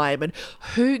 time. And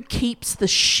who keeps the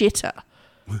shitter?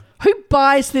 Who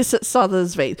buys this at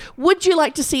Sothersby? Would you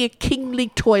like to see a kingly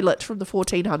toilet from the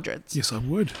 1400s? Yes, I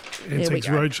would. Here we Antiques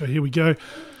go. Roadshow, here we go.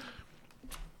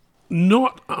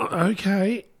 Not,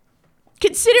 okay.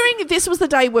 Considering this was the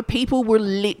day where people were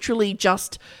literally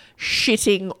just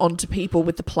shitting onto people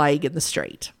with the plague in the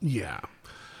street. Yeah.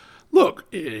 Look,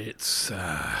 it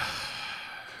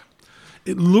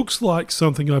looks like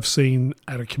something I've seen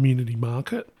at a community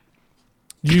market,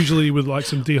 usually with like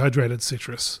some dehydrated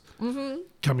citrus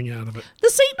coming out of it. The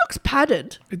seat looks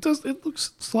padded. It does. It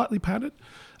looks slightly padded.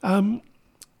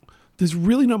 There's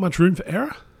really not much room for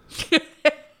error.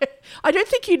 I don't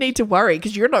think you need to worry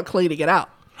because you're not cleaning it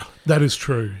up. That is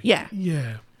true. Yeah.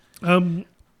 Yeah.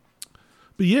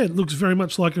 But yeah, it looks very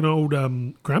much like an old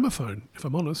gramophone, if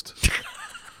I'm honest.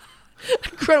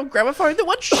 Gramophone that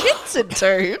one shits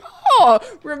into. Oh,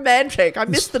 romantic. I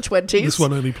miss the 20s. This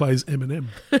one only plays Eminem.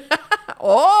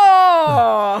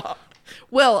 Oh.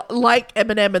 Well, like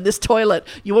Eminem in this toilet,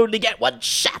 you only get one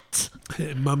shot.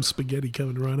 Mum's spaghetti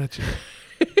coming right at you.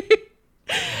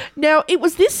 Now, it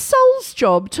was this soul's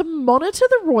job to monitor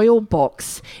the royal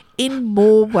box in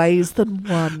more ways than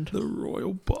one. The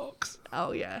royal box.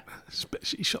 Oh, yeah.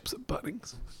 Especially shops at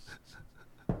Bunnings.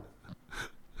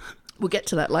 We'll get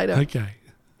to that later. Okay.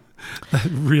 That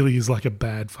really is like a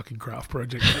bad fucking craft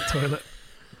project, that toilet.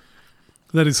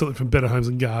 That is something from Better Homes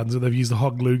and Gardens where they've used a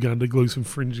hot glue gun to glue some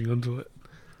fringing onto it.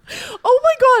 Oh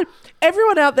my God.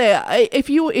 Everyone out there, if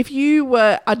you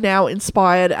are now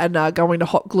inspired and are going to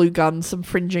hot glue gun some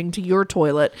fringing to your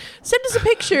toilet, send us a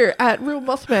picture at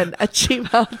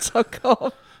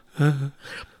realmothman@gmail.com.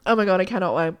 Oh my God, I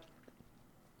cannot wait.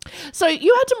 So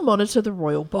you had to monitor the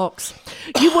royal box.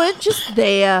 You weren't just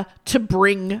there to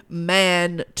bring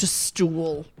man to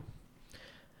stool.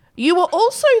 You were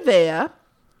also there,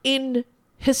 in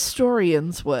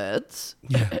historians' words,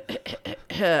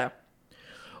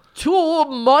 to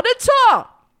monitor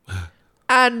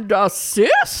and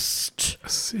assist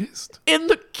in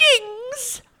the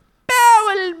king's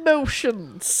bowel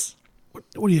motions.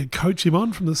 What do you coach him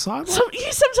on from the sideline?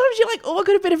 Sometimes you're like, oh, I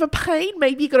got a bit of a pain.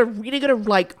 Maybe you really got to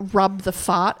like rub the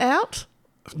fart out.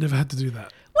 I've never had to do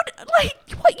that. What?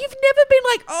 You've never been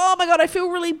like, oh my God, I feel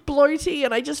really bloaty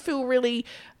and I just feel really.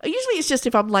 Usually it's just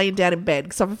if I'm laying down in bed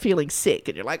because I'm feeling sick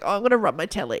and you're like, oh, I'm gonna rub my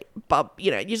belly, but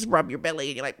you just rub your belly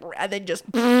and you're like, and then just.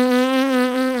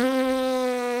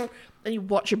 And you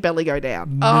watch your belly go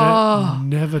down.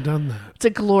 Never done that. It's a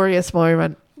glorious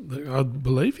moment. I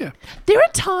believe you. There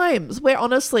are times where,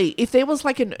 honestly, if there was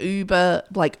like an Uber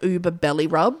belly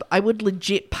rub, I would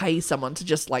legit pay someone to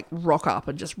just like rock up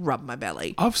and just rub my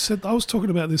belly. I was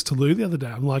talking about this to Lou the other day.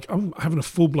 I'm like, I'm having a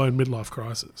full-blown midlife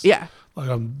crisis. Yeah. Like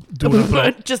I'm doing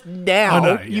up just now I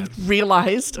know, yeah. you've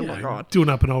realised. Oh my God. Doing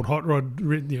up an old hot rod,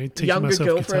 teaching Younger myself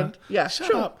girlfriend. guitar. Yeah, Shut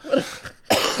sure. up.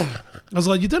 I was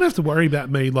like, you don't have to worry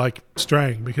about me like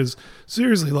straying because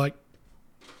seriously, like,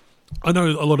 I know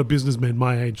a lot of businessmen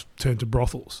my age turn to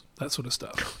brothels, that sort of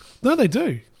stuff. No, they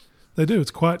do. They do.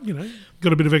 It's quite,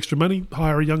 got a bit of extra money,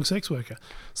 hire a young sex worker.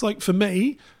 It's like, for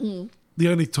me, the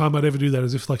only time I'd ever do that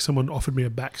is if like someone offered me a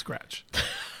back scratch.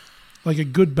 Like a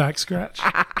good back scratch.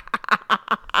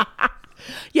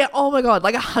 Yeah, oh my God,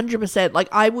 like 100%. Like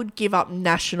I would give up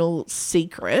national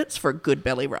secrets for a good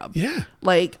belly rub. Yeah.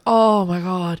 Like, oh my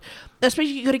God.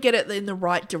 Especially you got to get it in the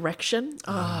right direction.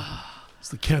 Oh. It's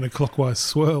the counterclockwise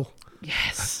swirl.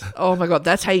 Yes. Oh my God,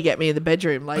 that's how you get me in the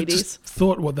bedroom, I ladies. just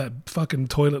thought what that fucking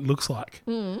toilet looks like.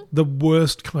 The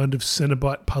worst kind of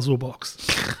Cenobite puzzle box.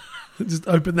 Just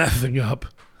open that thing up.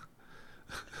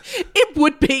 It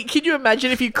would be. Can you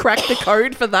imagine if you cracked the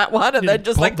code for that one and then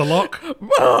just pop like the lock.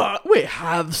 We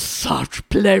have such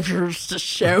pleasures to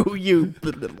show you.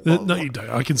 No, you don't.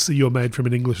 I can see you're made from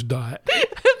an English diet. This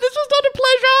was not a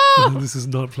pleasure. This is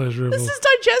not pleasurable. This is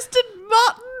digested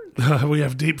mutton. We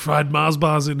have deep fried Mars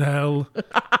bars in hell.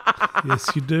 Yes,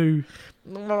 you do.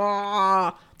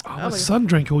 Oh Oh, my son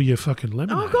drank all your fucking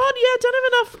lemonade. God, yeah, I don't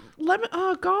have enough lemon.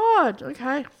 Oh God.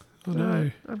 Okay. Oh, no.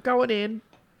 I'm going in.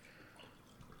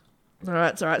 All right,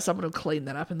 it's all right. Someone will clean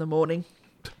that up in the morning.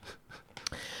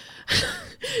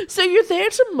 So you're there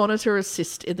to monitor,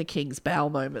 assist in the king's bowel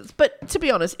moments. But to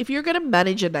be honest, if you're going to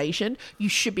manage a nation, you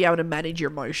should be able to manage your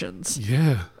emotions.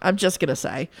 Yeah. I'm just going to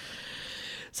say.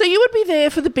 So you would be there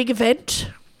for the big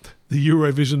event. The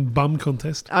Eurovision bum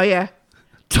contest. Oh, yeah.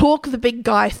 Talk the big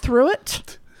guy through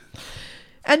it.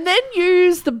 And then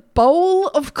use the bowl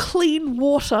of clean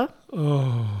water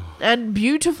and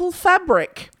beautiful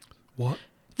fabric What?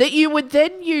 that you would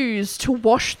then use to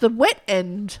wash the wet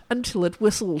end until it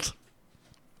whistled.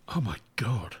 Oh, my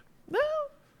God. Well,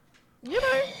 you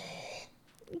know,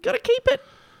 you got to keep it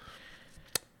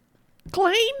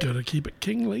clean. Gotta keep it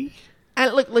kingly.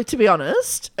 And look, to be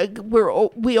honest,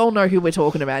 we all know who we're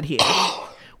talking about here.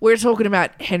 We're talking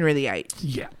about Henry VIII.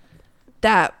 Yeah.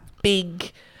 That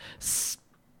big,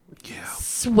 Yeah.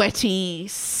 sweaty,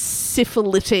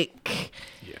 syphilitic,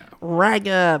 Yeah.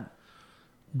 ragga,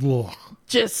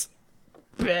 just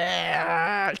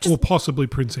Or possibly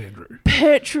Prince Andrew.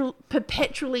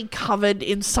 perpetually covered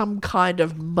in some kind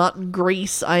of mutton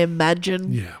grease, I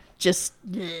imagine. Yeah. Just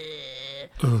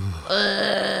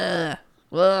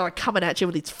coming at you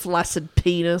with its flaccid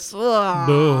penis.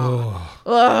 Ugh.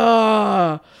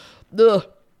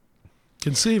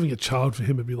 Conceiving a child for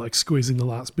him would be like squeezing the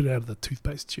last bit out of the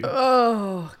toothpaste tube.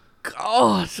 Oh,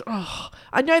 God. Oh.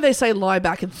 I know they say lie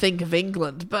back and think of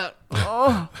England, but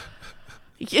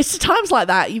it's times like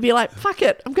that you'd be like, fuck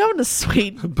it, I'm going to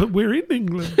Sweden. But we're in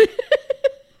England.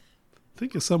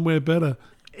 Think of somewhere better.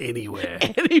 Anywhere.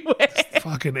 Anywhere.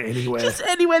 Fucking anywhere. Just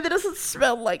anywhere that doesn't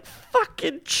smell like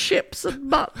fucking chips and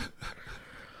mutton.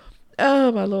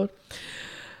 Oh, my Lord.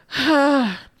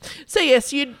 So,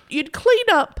 yes, you'd clean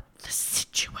up the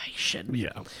situation.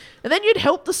 Yeah. And then you'd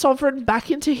help the sovereign back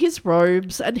into his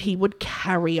robes and he would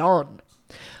carry on.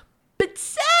 But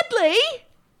sadly,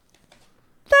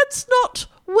 that's not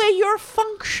where your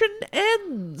function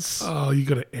ends. Oh, you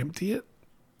got to empty it?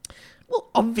 Well,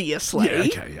 obviously. Yeah,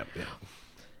 okay, yep.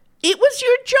 It was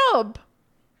your job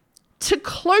to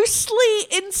closely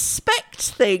inspect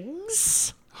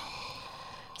things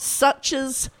such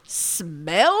as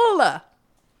smell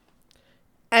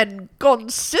and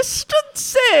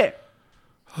consistency, as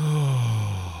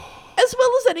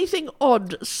well as anything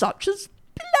odd such as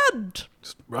blood.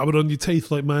 Just rub it on your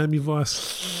teeth like Miami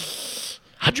Vice.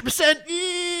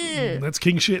 100%. That's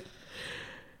king shit.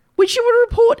 Which you would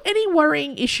report any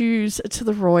worrying issues to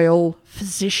the royal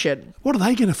physician. What are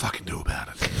they going to fucking do about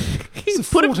it? You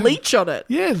put a leech on it.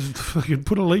 Yeah, fucking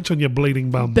put a leech on your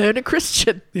bleeding bum. Burn a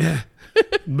Christian. Yeah.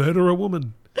 Murder a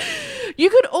woman. You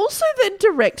could also then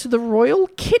direct the royal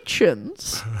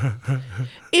kitchens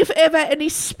if ever any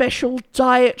special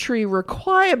dietary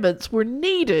requirements were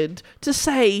needed to,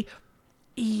 say,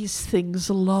 ease things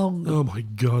along. Oh, my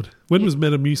God. When was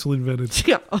Metamucil invented?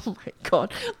 Yeah, oh, my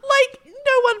God. Like,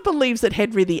 no one believes that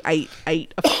Henry VIII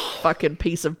ate a fucking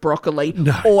piece of broccoli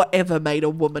or ever made a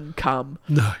woman come.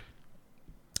 No.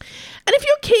 And if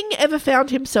your king ever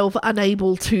found himself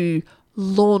unable to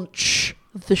launch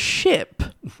the ship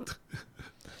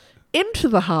into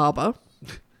the harbour,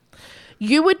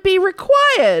 you would be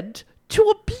required to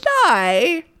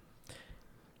apply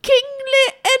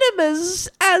kingly enemas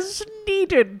as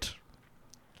needed.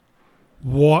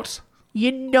 What?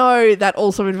 You know that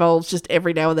also involves just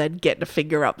every now and then getting a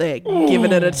finger up there,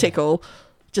 giving it a tickle.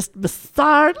 Just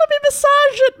massage. Let me massage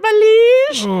it, my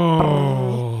liege.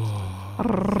 Oh,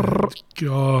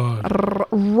 God.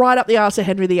 Right up the arse of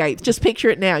Henry VIII. Just picture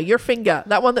it now. Your finger,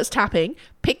 that one that's tapping,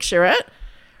 picture it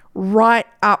right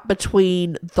up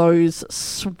between those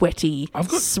sweaty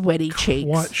cheeks.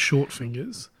 Quite short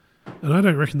fingers, and I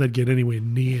don't reckon they'd get anywhere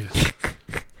near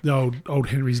the old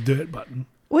Henry's dirt button.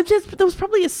 Well, there was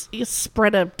probably a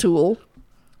spreader tool.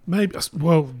 Maybe.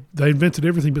 Well, they invented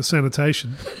everything but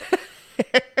sanitation.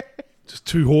 Just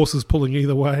two horses pulling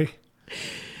either way.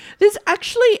 There's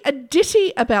actually a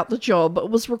ditty about the job. It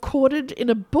was recorded in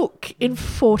a book in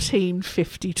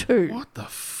 1452. What the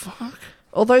fuck?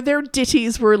 Although their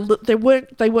ditties were they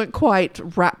weren't quite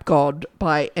Rap God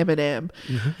by Eminem.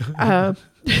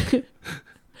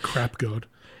 Crap God.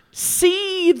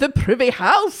 See the privy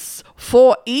house,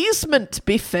 for easement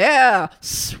be fair,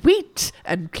 sweet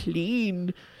and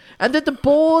clean, and that the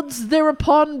boards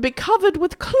thereupon be covered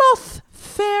with cloth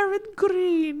fair and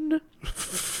green.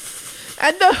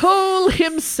 And the whole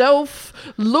himself,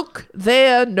 look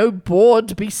there no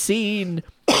board be seen,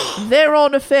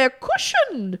 thereon a fair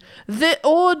cushion, the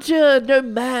order no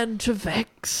man to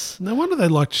vex. No wonder they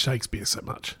liked Shakespeare so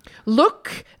much.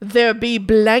 Look, there be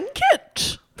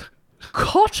blanket,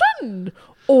 cotton,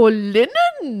 or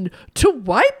linen to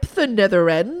wipe the nether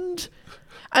end,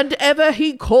 and ever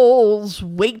he calls,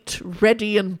 wait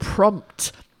ready and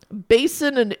prompt,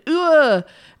 basin and ewer,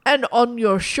 and on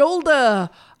your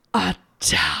shoulder a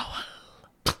towel.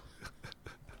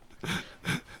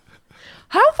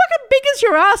 How fucking big is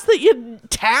your ass that your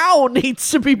towel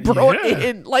needs to be brought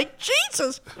in? Like,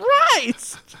 Jesus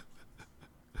Christ.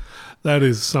 That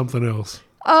is something else.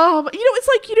 It's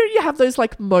like, you have those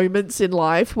like moments in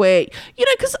life where,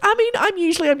 because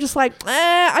I'm just like,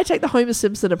 I take the Homer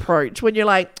Simpson approach when you're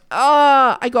like,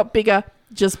 I got bigger,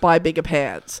 just buy bigger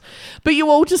pants. But you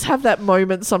all just have that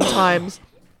moment sometimes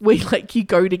where like you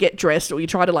go to get dressed or you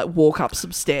try to like walk up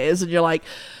some stairs and you're like,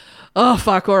 oh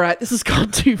fuck, all right, this has gone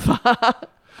too far.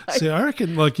 See, I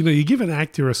reckon you give an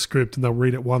actor a script and they'll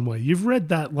read it one way. You've read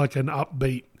that like an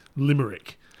upbeat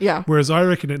limerick. Yeah. Whereas I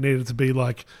reckon it needed to be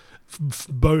like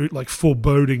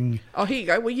foreboding. Oh, here you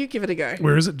go. Well, you give it a go.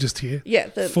 Where is it? Just here? Yeah.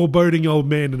 Foreboding old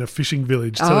man in a fishing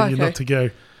village telling you not to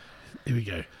go. Here we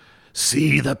go.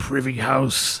 See the privy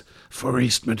house, for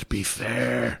eastment be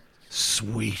fair,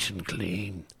 sweet and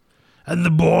clean, and the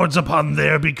boards upon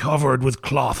there be covered with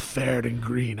cloth fair and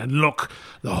green. And look,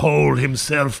 the whole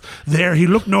himself, there he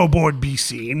look no board be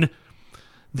seen,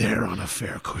 there on a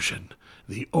fair cushion,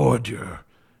 the ordure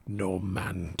no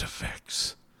man to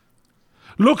vex.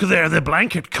 Look there, the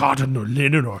blanket, cotton or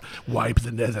linen, or wipe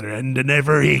the nether end, and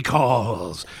ever he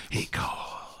calls,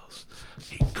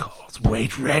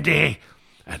 wait ready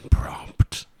and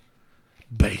prompt,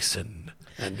 basin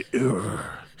and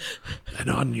ewer, and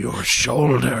on your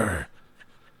shoulder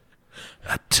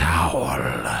a towel.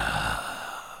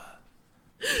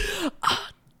 A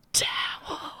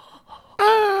towel.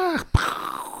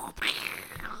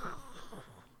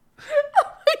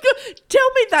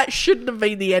 Tell me that shouldn't have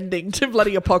been the ending to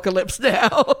bloody Apocalypse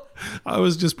Now. I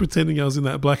was just pretending I was in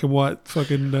that black and white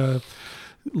fucking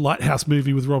Lighthouse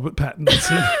movie with Robert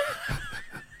Pattinson.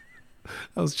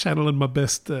 I was channeling my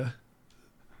best. Oh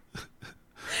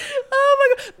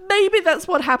my god! Maybe that's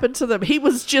what happened to them. He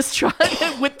was just trying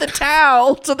to with the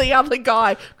towel to the other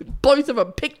guy. Both of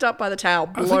them picked up by the towel.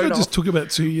 I think I just took about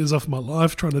 2 years off my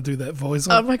life trying to do that voice.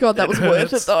 Oh my god, that was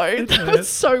worth it though. That was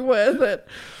so worth it.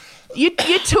 You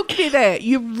took me there.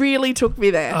 You really took me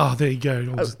there. Oh, there you go.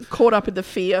 I was caught up in the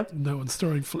fear. No one's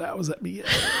throwing flowers at me yet.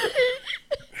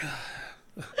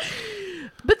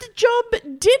 But the job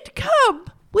did come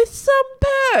with some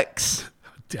perks.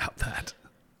 I doubt that.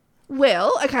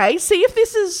 Well, okay, see if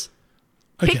this is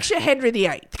picture Henry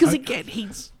VIII. Because again,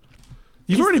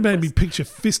 You've already made me picture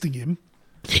fisting him.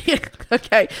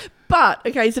 Okay. But,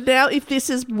 okay, so now if this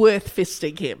is worth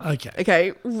fisting him. Okay.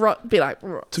 Okay, right, be like...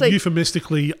 Right. To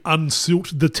euphemistically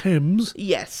unsilt the Thames.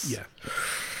 Yes. Yeah.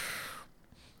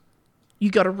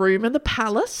 You got a room in the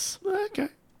palace. Okay.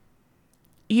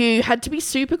 You had to be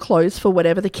super close for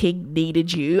whenever the king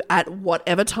needed you at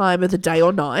whatever time of the day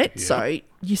or night. Yeah. So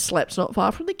you slept not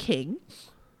far from the king.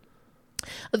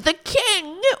 The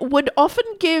king would often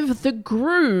give the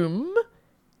groom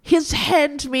his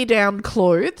hand-me-down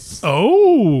clothes.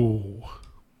 Oh.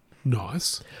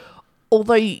 Nice.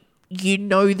 Although you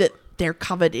know that they're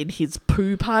covered in his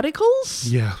poo particles.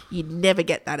 Yeah. You never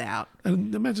get that out.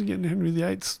 And imagine getting Henry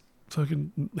VIII's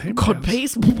fucking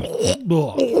Codpiece.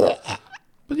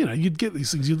 But, you'd get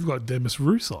these things. You'd look like Demis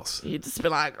Roussos. You'd just be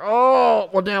like, oh,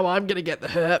 well, now I'm going to get the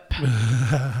herp.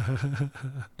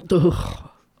 Ugh.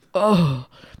 Oh.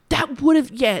 That would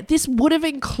have, this would have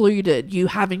included you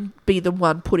having be the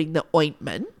one putting the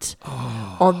ointment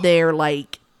on their,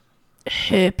 like,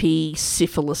 herpy,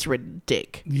 syphilis-ridden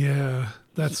dick. Yeah,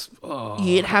 that's...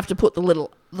 You'd have to put the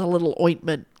little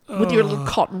ointment with your little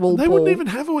cotton wool They ball. wouldn't even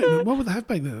have ointment. What would they have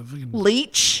back then? Fucking,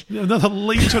 Leech. another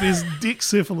leech on his dick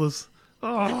syphilis.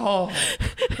 Oh.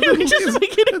 It would just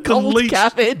make it a cold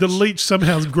cabbage. The leech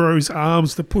somehow grows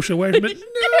arms to push away from it. No!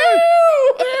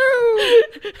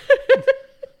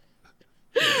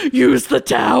 Use the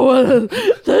towel.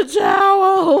 The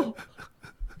towel.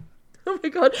 Oh my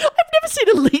god. I've never seen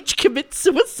a leech commit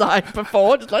suicide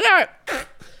before. Just like,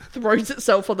 throws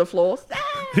itself on the floor.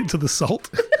 into the salt.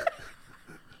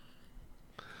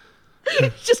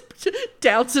 Just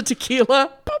downs a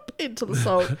tequila, pop into the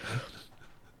salt.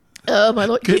 Oh my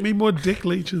lord! Get me more dick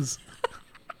leeches.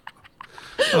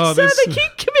 So they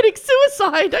keep committing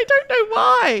suicide. I don't know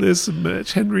why. There's some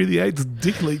merch. Henry VIII's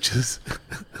dick leeches.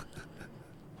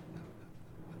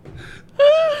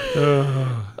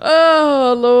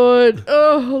 Oh Lord!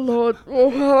 Oh Lord!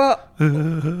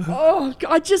 Oh,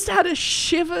 I just had a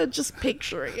shiver just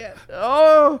picturing it.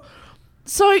 Oh.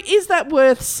 So is that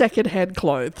worth secondhand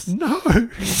clothes? No.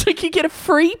 So you get a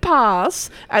free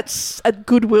pass at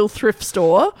Goodwill thrift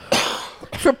store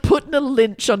for putting a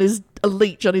leech on his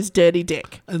dirty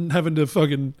dick. And having to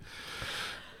fucking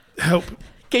help.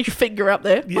 Get your finger up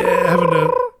there. Yeah, having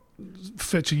to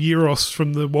fetch a Euros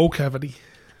from the wall cavity.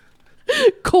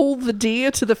 Call the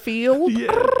deer to the field. Yeah.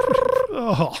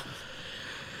 Oh.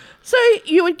 So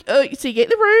you would, so you get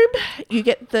the room, you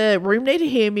get the room near to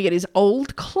him, you get his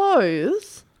old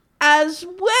clothes, as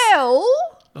well.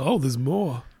 Oh, there's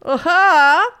more.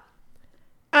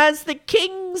 As the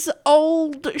king's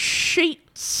old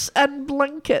sheets and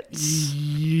blankets.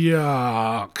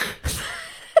 Yuck.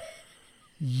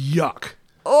 Yuck.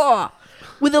 Oh,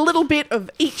 with a little bit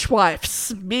of each wife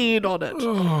smeared on it.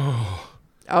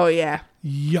 Oh yeah.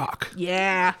 Yuck.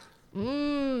 Yeah. I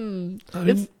mean,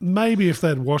 maybe if they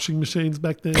had washing machines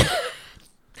back then.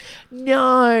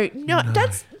 No.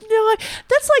 That's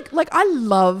like I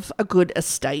love a good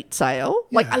estate sale.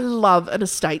 Like Yeah. I love an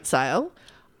estate sale.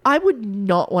 I would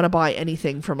not want to buy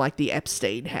anything from like the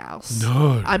Epstein house.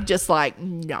 No. I'm just like,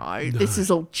 no. This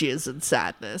is all jizz and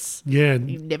sadness. Yeah,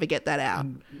 You never get that out.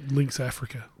 Links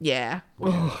Africa. Yeah.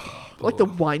 Like the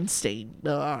Weinstein.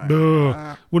 No.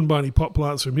 Ugh. Wouldn't buy any pot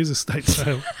plants from his estate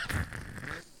sale.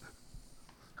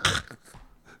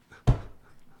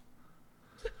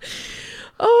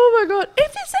 Oh my god.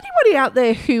 If there's anybody out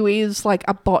there who is like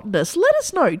a botanist, let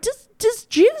us know. Does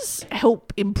jizz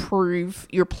help improve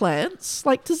your plants?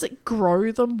 Like, does it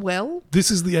grow them well? This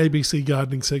is the ABC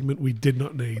gardening segment we did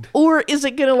not need. Or is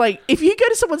it gonna like, if you go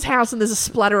to someone's house and there's a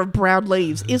splatter of brown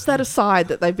leaves, is that a sign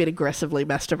that they've been aggressively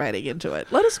masturbating into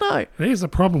it? Let us know. Here's the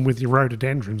problem with your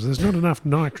rhododendrons. There's not enough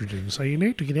nitrogen, so you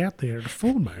need to get out there at a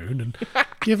full moon and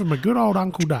give them a good old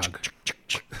Uncle Doug.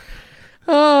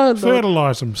 Oh, Lord.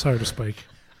 Fertilise them, so to speak.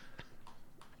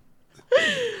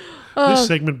 This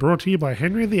segment brought to you by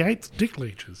Henry VIII's dick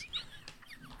leeches.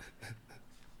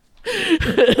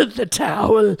 The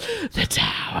towel.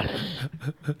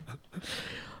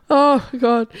 Oh, my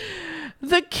God.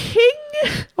 The king.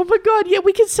 Oh, my God. Yeah,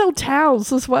 we can sell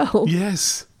towels as well.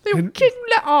 Yes. The king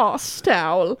ass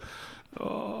towel.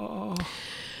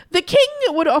 The king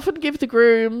would often give the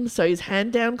groom, so his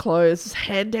hand-down clothes, his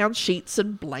hand-down sheets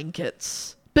and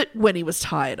blankets. But when he was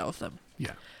tired of them.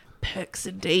 Yeah. Perks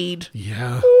indeed.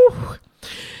 Yeah. Ooh.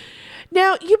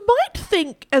 Now, you might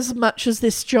think as much as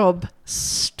this job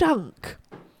stunk,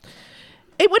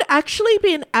 it would actually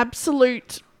be an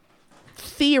absolute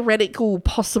theoretical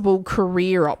possible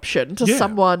career option to Yeah.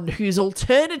 someone whose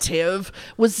alternative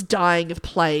was dying of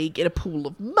plague in a pool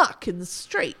of muck in the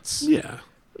streets. Yeah.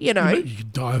 You know? You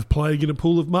could die of plague in a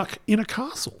pool of muck in a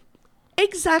castle.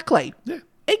 Exactly. Yeah.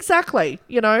 Exactly.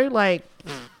 You know, like,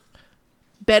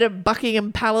 better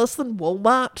Buckingham Palace than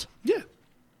Walmart. Yeah.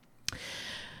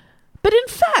 But in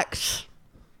fact,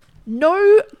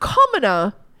 no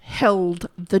commoner held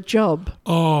the job.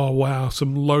 Oh, wow.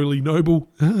 Some lowly noble.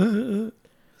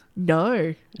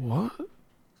 No, What?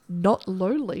 not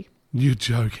lowly. You're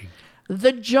joking.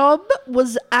 The job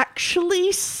was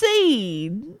actually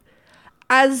seen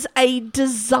as a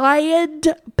desired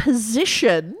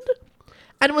position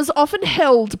and was often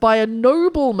held by a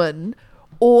nobleman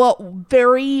or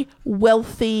very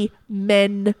wealthy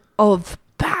men of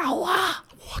power.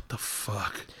 What the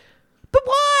fuck? But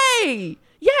why?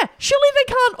 Yeah, surely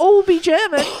they can't all be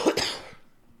German.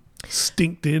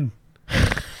 Stinked in.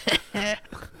 But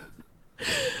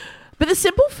the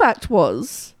simple fact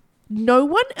was, no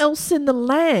one else in the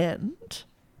land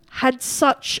had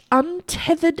such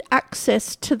untethered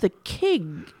access to the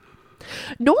king,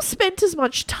 nor spent as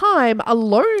much time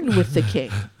alone with the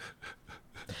king.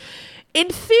 In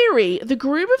theory, the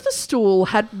groom of the stool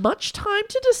had much time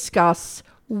to discuss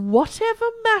whatever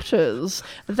matters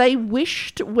they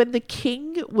wished when the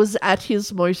king was at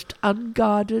his most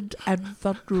unguarded and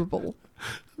vulnerable.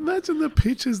 Imagine the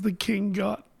pictures the king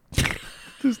got.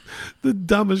 Just the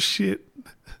dumbest shit.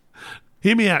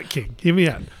 Hear me out, king. Hear me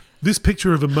out. This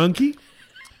picture of a monkey,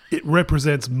 it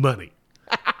represents money.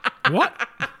 What?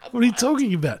 What are you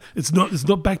talking about? It's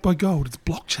not backed by gold. It's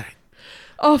blockchain.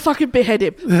 Oh, fucking behead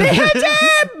him. Behead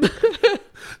him!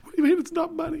 What do you mean it's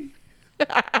not money?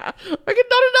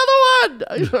 Not another one.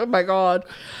 Oh my god.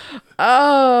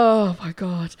 Oh my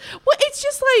god. Well, it's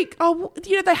just like,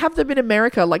 they have them in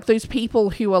America, like those people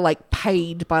who are like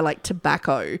paid by like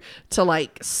tobacco to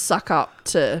like suck up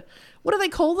to, what do they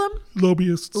call them?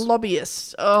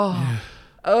 Lobbyists. Oh.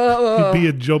 He'd be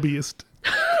a jobbyist.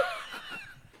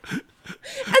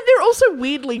 And they're also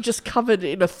weirdly just covered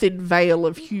in a thin veil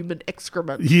of human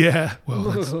excrement. Yeah, well,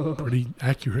 that's pretty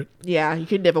accurate. Yeah, you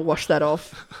can never wash that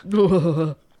off.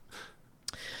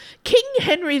 King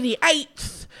Henry VIII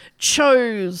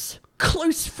chose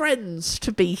close friends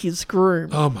to be his groom.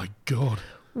 Oh my God.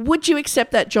 Would you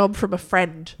accept that job from a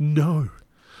friend? No.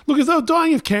 Look, if they were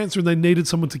dying of cancer and they needed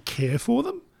someone to care for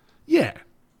them, yeah,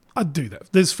 I'd do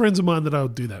that. There's friends of mine that I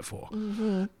would do that for.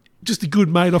 Mm-hmm. Just a good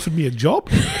mate offered me a job.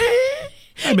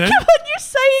 Hey, man. Come on, you're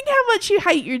saying how much you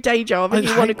hate your day job and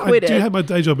you want to quit it. I do hate my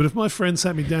day job, but if my friend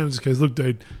sat me down and just goes, look,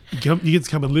 dude, you get to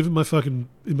come and live in my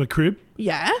crib.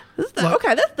 Yeah.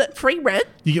 Okay, that's the free rent.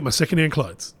 You get my second-hand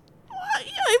clothes.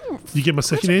 You get my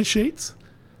second-hand sheets.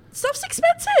 Stuff's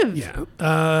expensive. Yeah.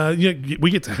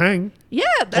 We get to hang. Yeah,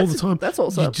 all the time. That's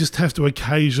awesome. You just have to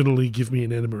occasionally give me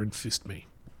an enema and fist me.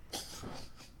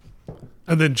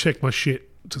 And then check my shit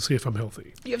to see if I'm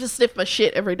healthy. You have to sniff my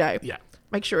shit every day. Yeah.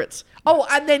 Make sure it's... Oh,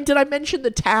 and then did I mention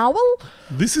the towel?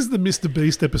 This is the Mr.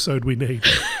 Beast episode we need.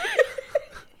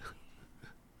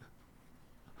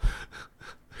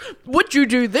 Would you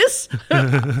do this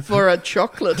for a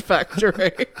chocolate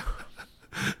factory?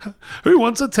 Who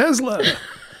wants a Tesla?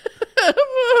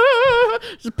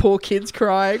 Just poor kids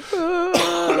crying.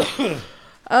 Oh,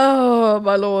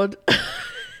 my Lord.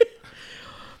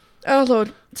 Oh,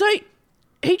 Lord. So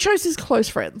he chose his close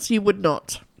friends. You would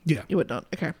not. Yeah. You would not.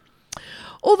 Okay.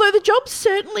 Although the job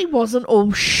certainly wasn't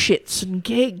all shits and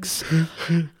gigs,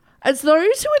 as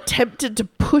those who attempted to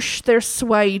push their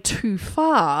sway too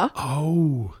far...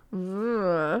 Oh.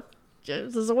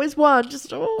 There's always one.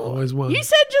 Always one. You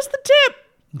said just the tip.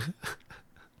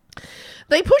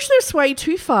 They pushed their sway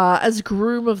too far as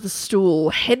groom of the stool,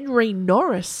 Henry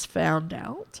Norris, found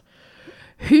out,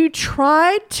 who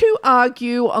tried to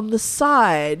argue on the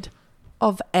side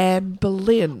of Anne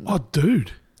Boleyn. Oh,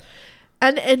 dude.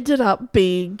 And ended up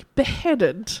being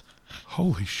beheaded.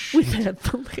 Holy shit. With Anne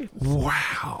Boleyn.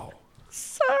 Wow.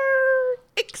 So,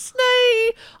 ixnay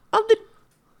on the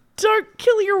don't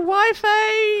kill your wife,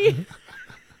 eh?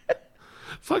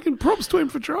 Fucking props to him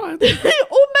for trying. Or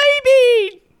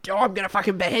maybe, I'm going to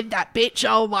fucking behead that bitch.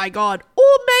 Oh my God.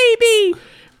 Or maybe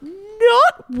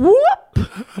not. Whoop.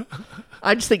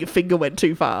 I just think a finger went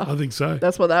too far. I think so.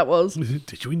 That's what that was.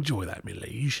 Did you enjoy that, my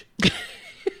liege?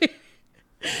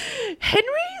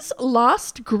 Henry's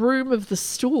last groom of the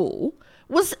stool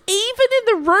was even in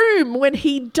the room when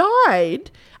he died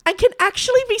and can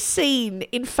actually be seen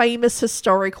in famous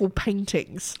historical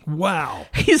paintings. Wow.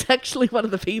 He's actually one of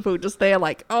the people just there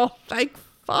like, oh, thank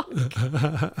fuck.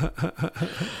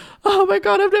 Oh my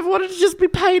God, I've never wanted to just be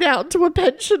paid out into a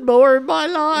pension more in my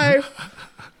life.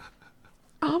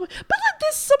 But like,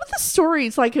 there's some of the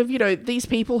stories like of, these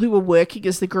people who were working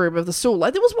as the groom of the stool.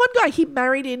 Like there was one guy, he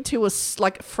married into a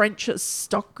like French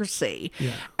aristocracy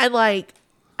and like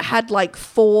had like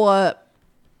 4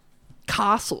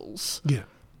 castles. Yeah.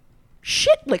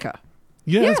 Shit liquor.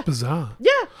 Yeah, that's bizarre.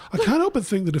 Yeah. I can't help but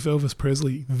think that if Elvis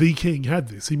Presley, the king, had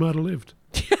this, he might have lived.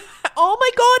 Oh my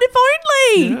God, if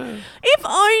only. Yeah. If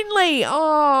only.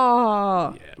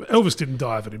 Oh. Yeah, but Elvis didn't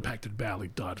die of an impacted bowel. He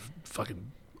died of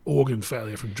fucking organ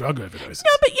failure from drug overdoses.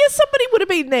 No, but yes, somebody would have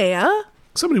been there.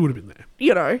 Somebody would have been there.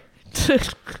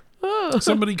 Oh.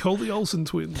 Somebody called the Olsen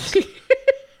twins.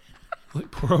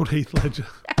 Like poor old Heath Ledger.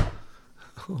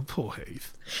 Oh, poor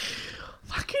Heath.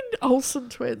 Fucking Olsen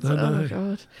twins. I Oh, know. my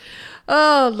God.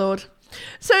 Oh, Lord.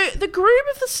 So the groom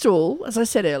of the stool, as I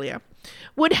said earlier,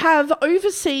 would have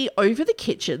oversee over the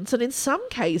kitchens and in some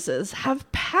cases have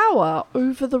power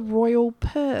over the royal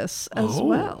purse as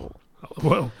well.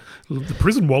 Well, the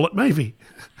prison wallet, maybe.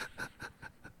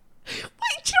 Wait, do you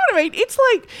know what I mean?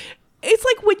 It's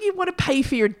like when you want to pay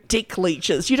for your dick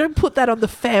leeches, you don't put that on the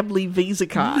family Visa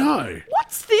card. No.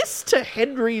 What's this to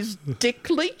Henry's dick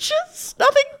leeches?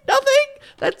 Nothing.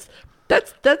 That's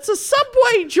a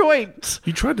Subway joint.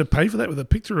 You tried to pay for that with a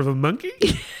picture of a monkey?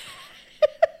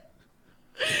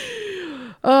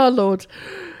 Oh, Lord.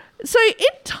 So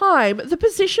in time, the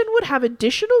position would have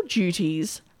additional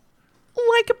duties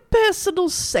like a personal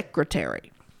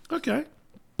secretary, Okay.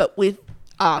 but with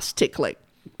ass tickling.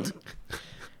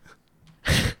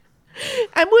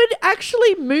 And would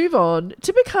actually move on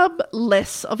to become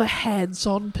less of a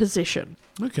hands-on position.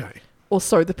 Okay. Or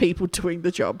so the people doing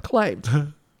the job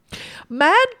claimed.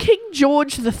 Mad King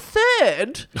George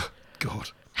III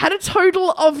God. had a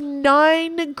total of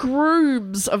 9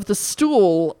 grooms of the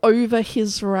stool over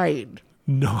his reign.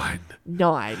 9.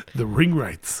 9. The ring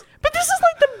rates. But this is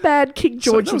like the Mad King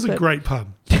George. That was a great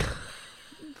pun.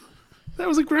 That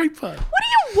was a great pun. What do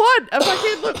you want? I'm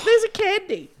like, look, there's a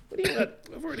candy. What do you want?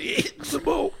 I've already eaten them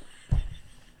all.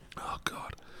 Oh,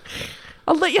 God.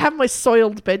 I'll let you have my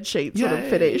soiled bed sheets when I'm Yay.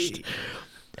 finished.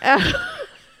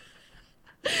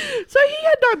 So he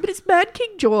had but it's Mad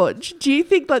King George. Do you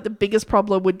think like the biggest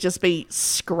problem would just be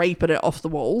scraping it off the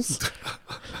walls?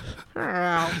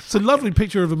 It's a lovely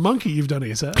picture of a monkey you've done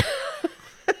here, sir.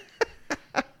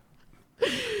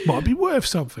 Might be worth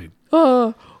something.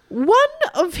 One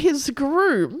of his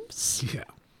grooms, Yeah.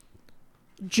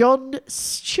 John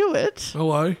Stewart,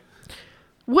 Hello.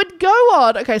 would go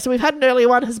on. Okay, so we've had an earlier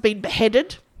one, has been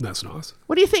beheaded. That's nice.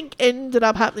 What do you think ended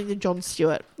up happening to John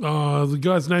Stewart? The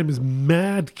guy's name is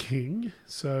Mad King,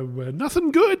 so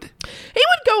nothing good. He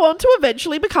would go on to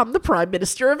eventually become the Prime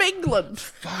Minister of England.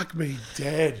 Fuck me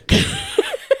dead.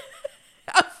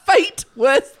 A fate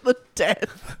worse than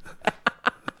death.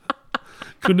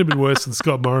 Couldn't have been worse than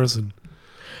Scott Morrison.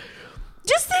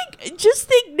 Just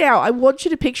think now. I want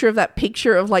you to picture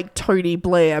of like Tony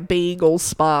Blair being all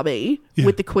smarmy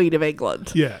with the Queen of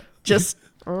England. Yeah. Just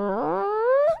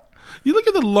You look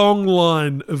at the long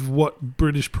line of what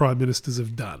British Prime Ministers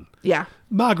have done. yeah.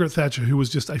 Margaret Thatcher, who was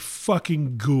just a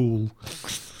fucking ghoul,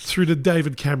 through to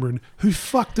David Cameron, who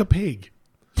fucked a pig.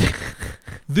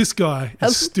 This guy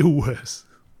is still worse.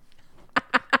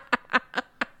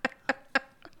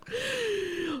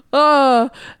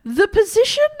 The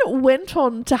position went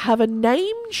on to have a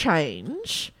name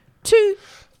change to.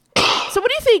 So what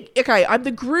do you think? Okay, I'm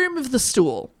the groom of the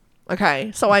stool.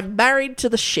 Okay, so I'm married to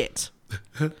the shit.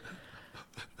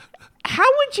 How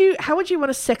would you want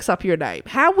to sex up your name?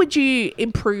 How would you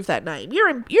improve that name? You're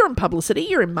in publicity.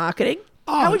 You're in marketing.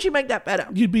 How would you make that better?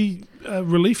 You'd be a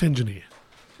relief engineer.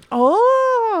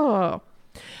 Oh,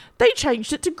 they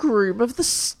changed it to groom of the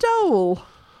stole.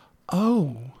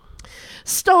 Oh.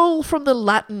 Stole from the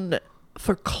Latin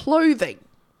for clothing,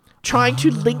 trying to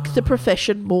link the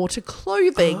profession more to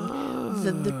clothing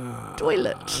than the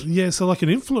toilet. Yeah, so like an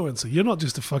influencer. You're not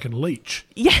just a fucking leech.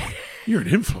 Yeah. You're an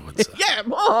influencer. Yeah,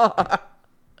 more.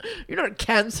 You're not a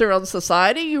cancer on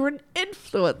society. You're an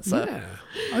influencer. Yeah.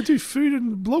 I do food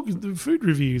and food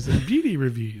reviews and beauty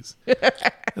reviews.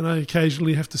 And I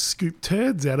occasionally have to scoop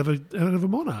turds out of a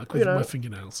monarch with my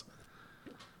fingernails.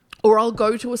 Or I'll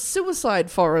go to a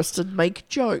suicide forest and make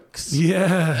jokes.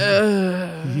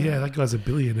 Yeah. Yeah, that guy's a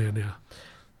billionaire now.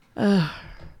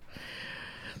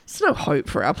 There's no hope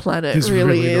for our planet. There's It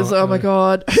really really is. not, Oh my no.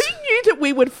 God. Who knew that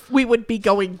we would be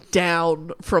going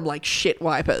down from like shit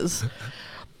wipers?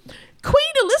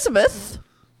 Queen Elizabeth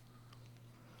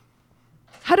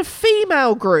had a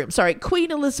female groom. Sorry, Queen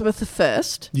Elizabeth I.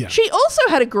 Yeah. She also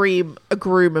had a groom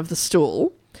of the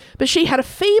stool, but she had a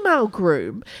female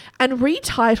groom and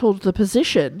retitled the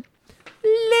position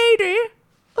Lady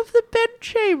of the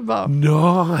Bedchamber.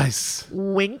 Nice.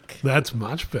 Wink. That's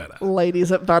much better.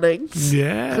 Ladies at Bunnings.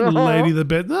 Yeah, lady the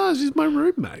bed. No, she's my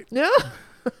roommate. Yeah.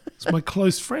 It's my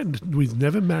close friend. We've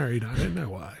never married. I don't know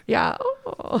why. Yeah.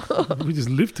 We just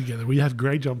live together. We have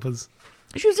grey jumpers.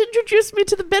 She's introduced me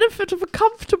to the benefit of a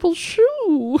comfortable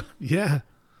shoe. Yeah.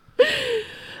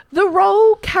 The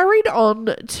role carried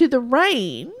on to the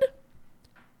reign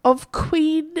of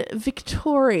Queen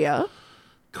Victoria.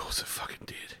 Of course it fucking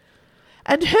did.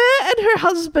 And her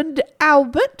husband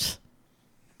Albert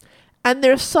and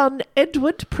their son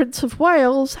Edward, Prince of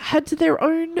Wales, had their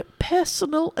own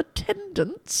personal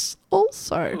attendants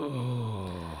also.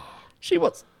 Oh. She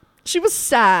was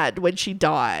sad when she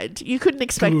died. You couldn't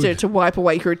expect her to wipe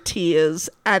away her tears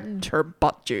and her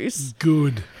butt juice.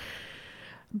 Good.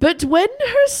 But when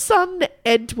her son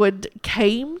Edward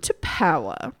came to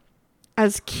power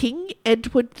as King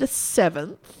Edward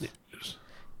VII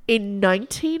in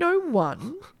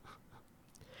 1901,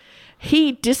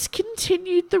 he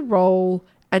discontinued the role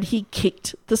and he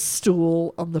kicked the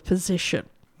stool on the position.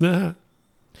 Nah.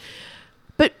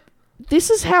 But this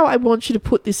is how I want you to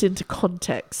put this into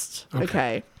context,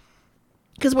 okay?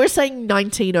 Because we're saying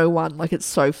 1901 like it's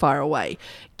so far away.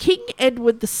 King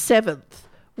Edward VII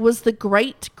was the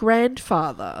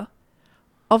great-grandfather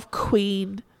of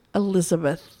Queen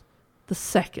Elizabeth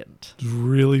II. It's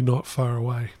really not far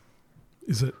away,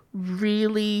 is it?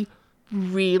 Really,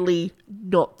 really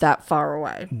not that far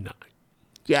away. No.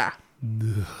 Yeah.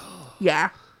 Yeah.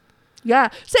 Yeah.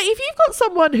 So if you've got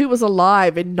someone who was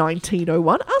alive in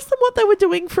 1901, ask them what they were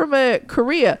doing from a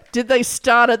career. Did they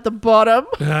start at the bottom?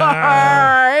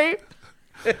 Gotta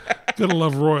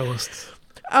love royalists.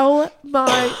 Oh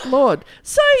my Lord.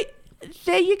 So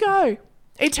there you go.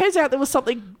 It turns out there was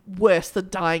something worse than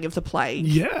dying of the plague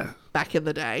Yeah. back in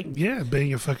the day. Yeah,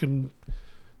 being a fucking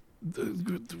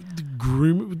the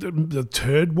groom, the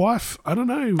turd wife. I don't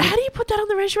know. How do you put that on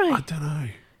the resume? I don't know.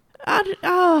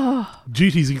 Oh.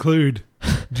 Duties include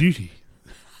duty.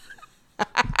 But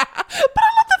I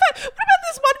love the fact. What about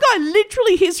this one guy?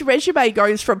 Literally, his resume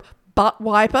goes from butt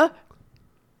wiper,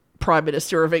 Prime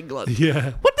Minister of England.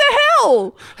 Yeah. What the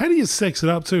hell? How do you sex it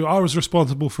up too? I was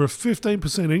responsible for a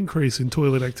 15% increase in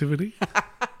toilet activity.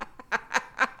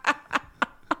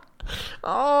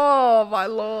 Oh, my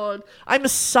Lord. I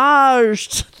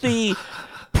massaged the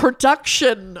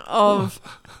production of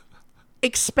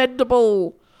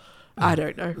expendable... I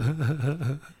don't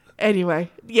know.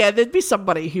 Anyway, yeah, there'd be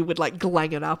somebody who would, like,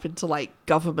 glang it up into, like,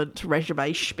 government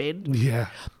resume spin. Yeah.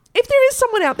 If there is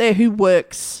someone out there who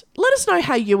works, let us know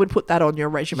how you would put that on your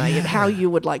resume and how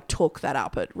you would, like, talk that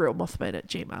up at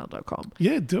realmothman@gmail.com.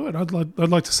 Yeah, do it. I'd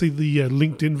like to see the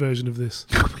LinkedIn version of this.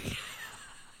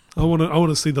 I want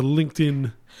to see the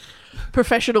LinkedIn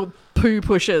Professional poo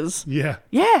pushers. Yeah.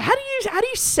 Yeah, how do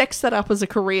you sex that up as a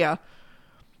career?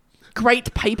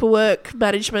 Great paperwork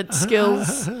management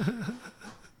skills.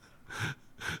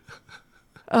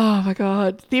 Oh my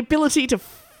God. The ability to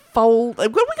fold. We're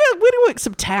going to work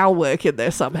some towel work in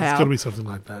there somehow. It's got to be something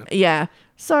like that. Yeah.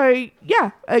 So,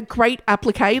 yeah, a great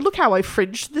applique. Look how I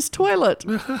fringed this toilet.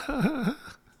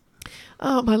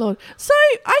 Oh, my Lord. So,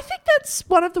 I think that's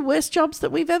one of the worst jobs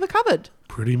that we've ever covered.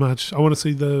 Pretty much. I want to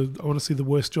see the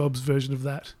worst jobs version of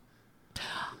that.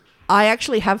 I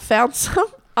actually have found some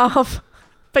of...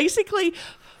 Basically,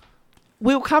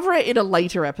 we'll cover it in a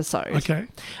later episode. Okay.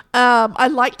 I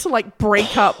like to like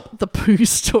break up the poo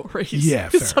stories. Yeah,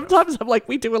 fair sometimes I'm like,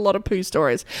 we do a lot of poo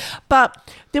stories.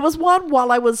 But there was one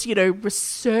while I was,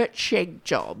 researching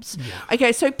jobs. Yeah.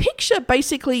 Okay, so picture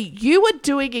basically you are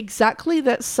doing exactly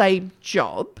that same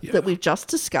job that we've just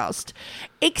discussed,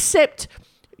 except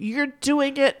you're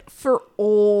doing it for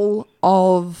all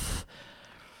of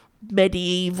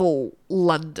medieval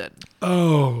London.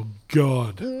 Oh,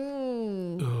 God.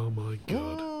 Oh, my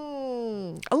God.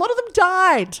 A lot of them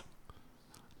died.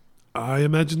 I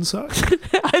imagine so.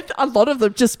 A lot of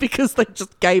them just because they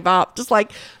just gave up. Just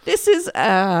like, this is...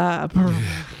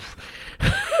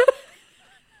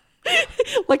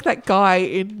 like that guy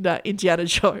in Indiana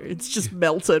Jones just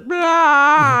melted.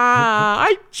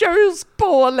 I chose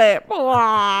poorly.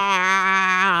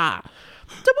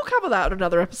 So we'll cover that in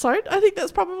another episode. I think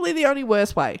that's probably the only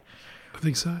worst way. I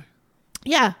think so.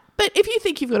 Yeah. But if you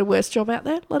think you've got a worse job out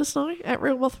there, let us know at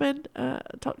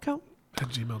realmothman.com. At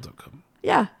gmail.com.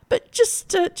 Yeah. But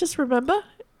just remember,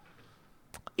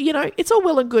 it's all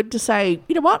well and good to say,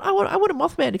 you know what, I want a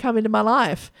Mothman to come into my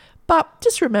life. But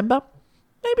just remember,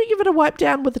 maybe give it a wipe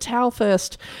down with a towel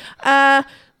first. Then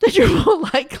you're more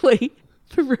likely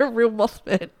for a real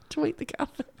Mothman to eat the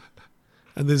carpet.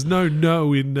 And there's no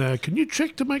in, can you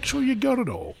check to make sure you got it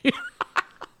all?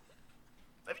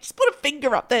 Just put a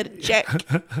finger up there to check.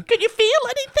 Can you feel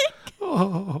anything?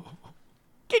 Oh.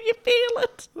 Can you feel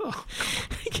it? Oh,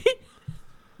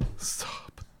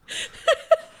 stop.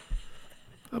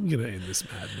 I'm going to end this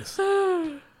madness.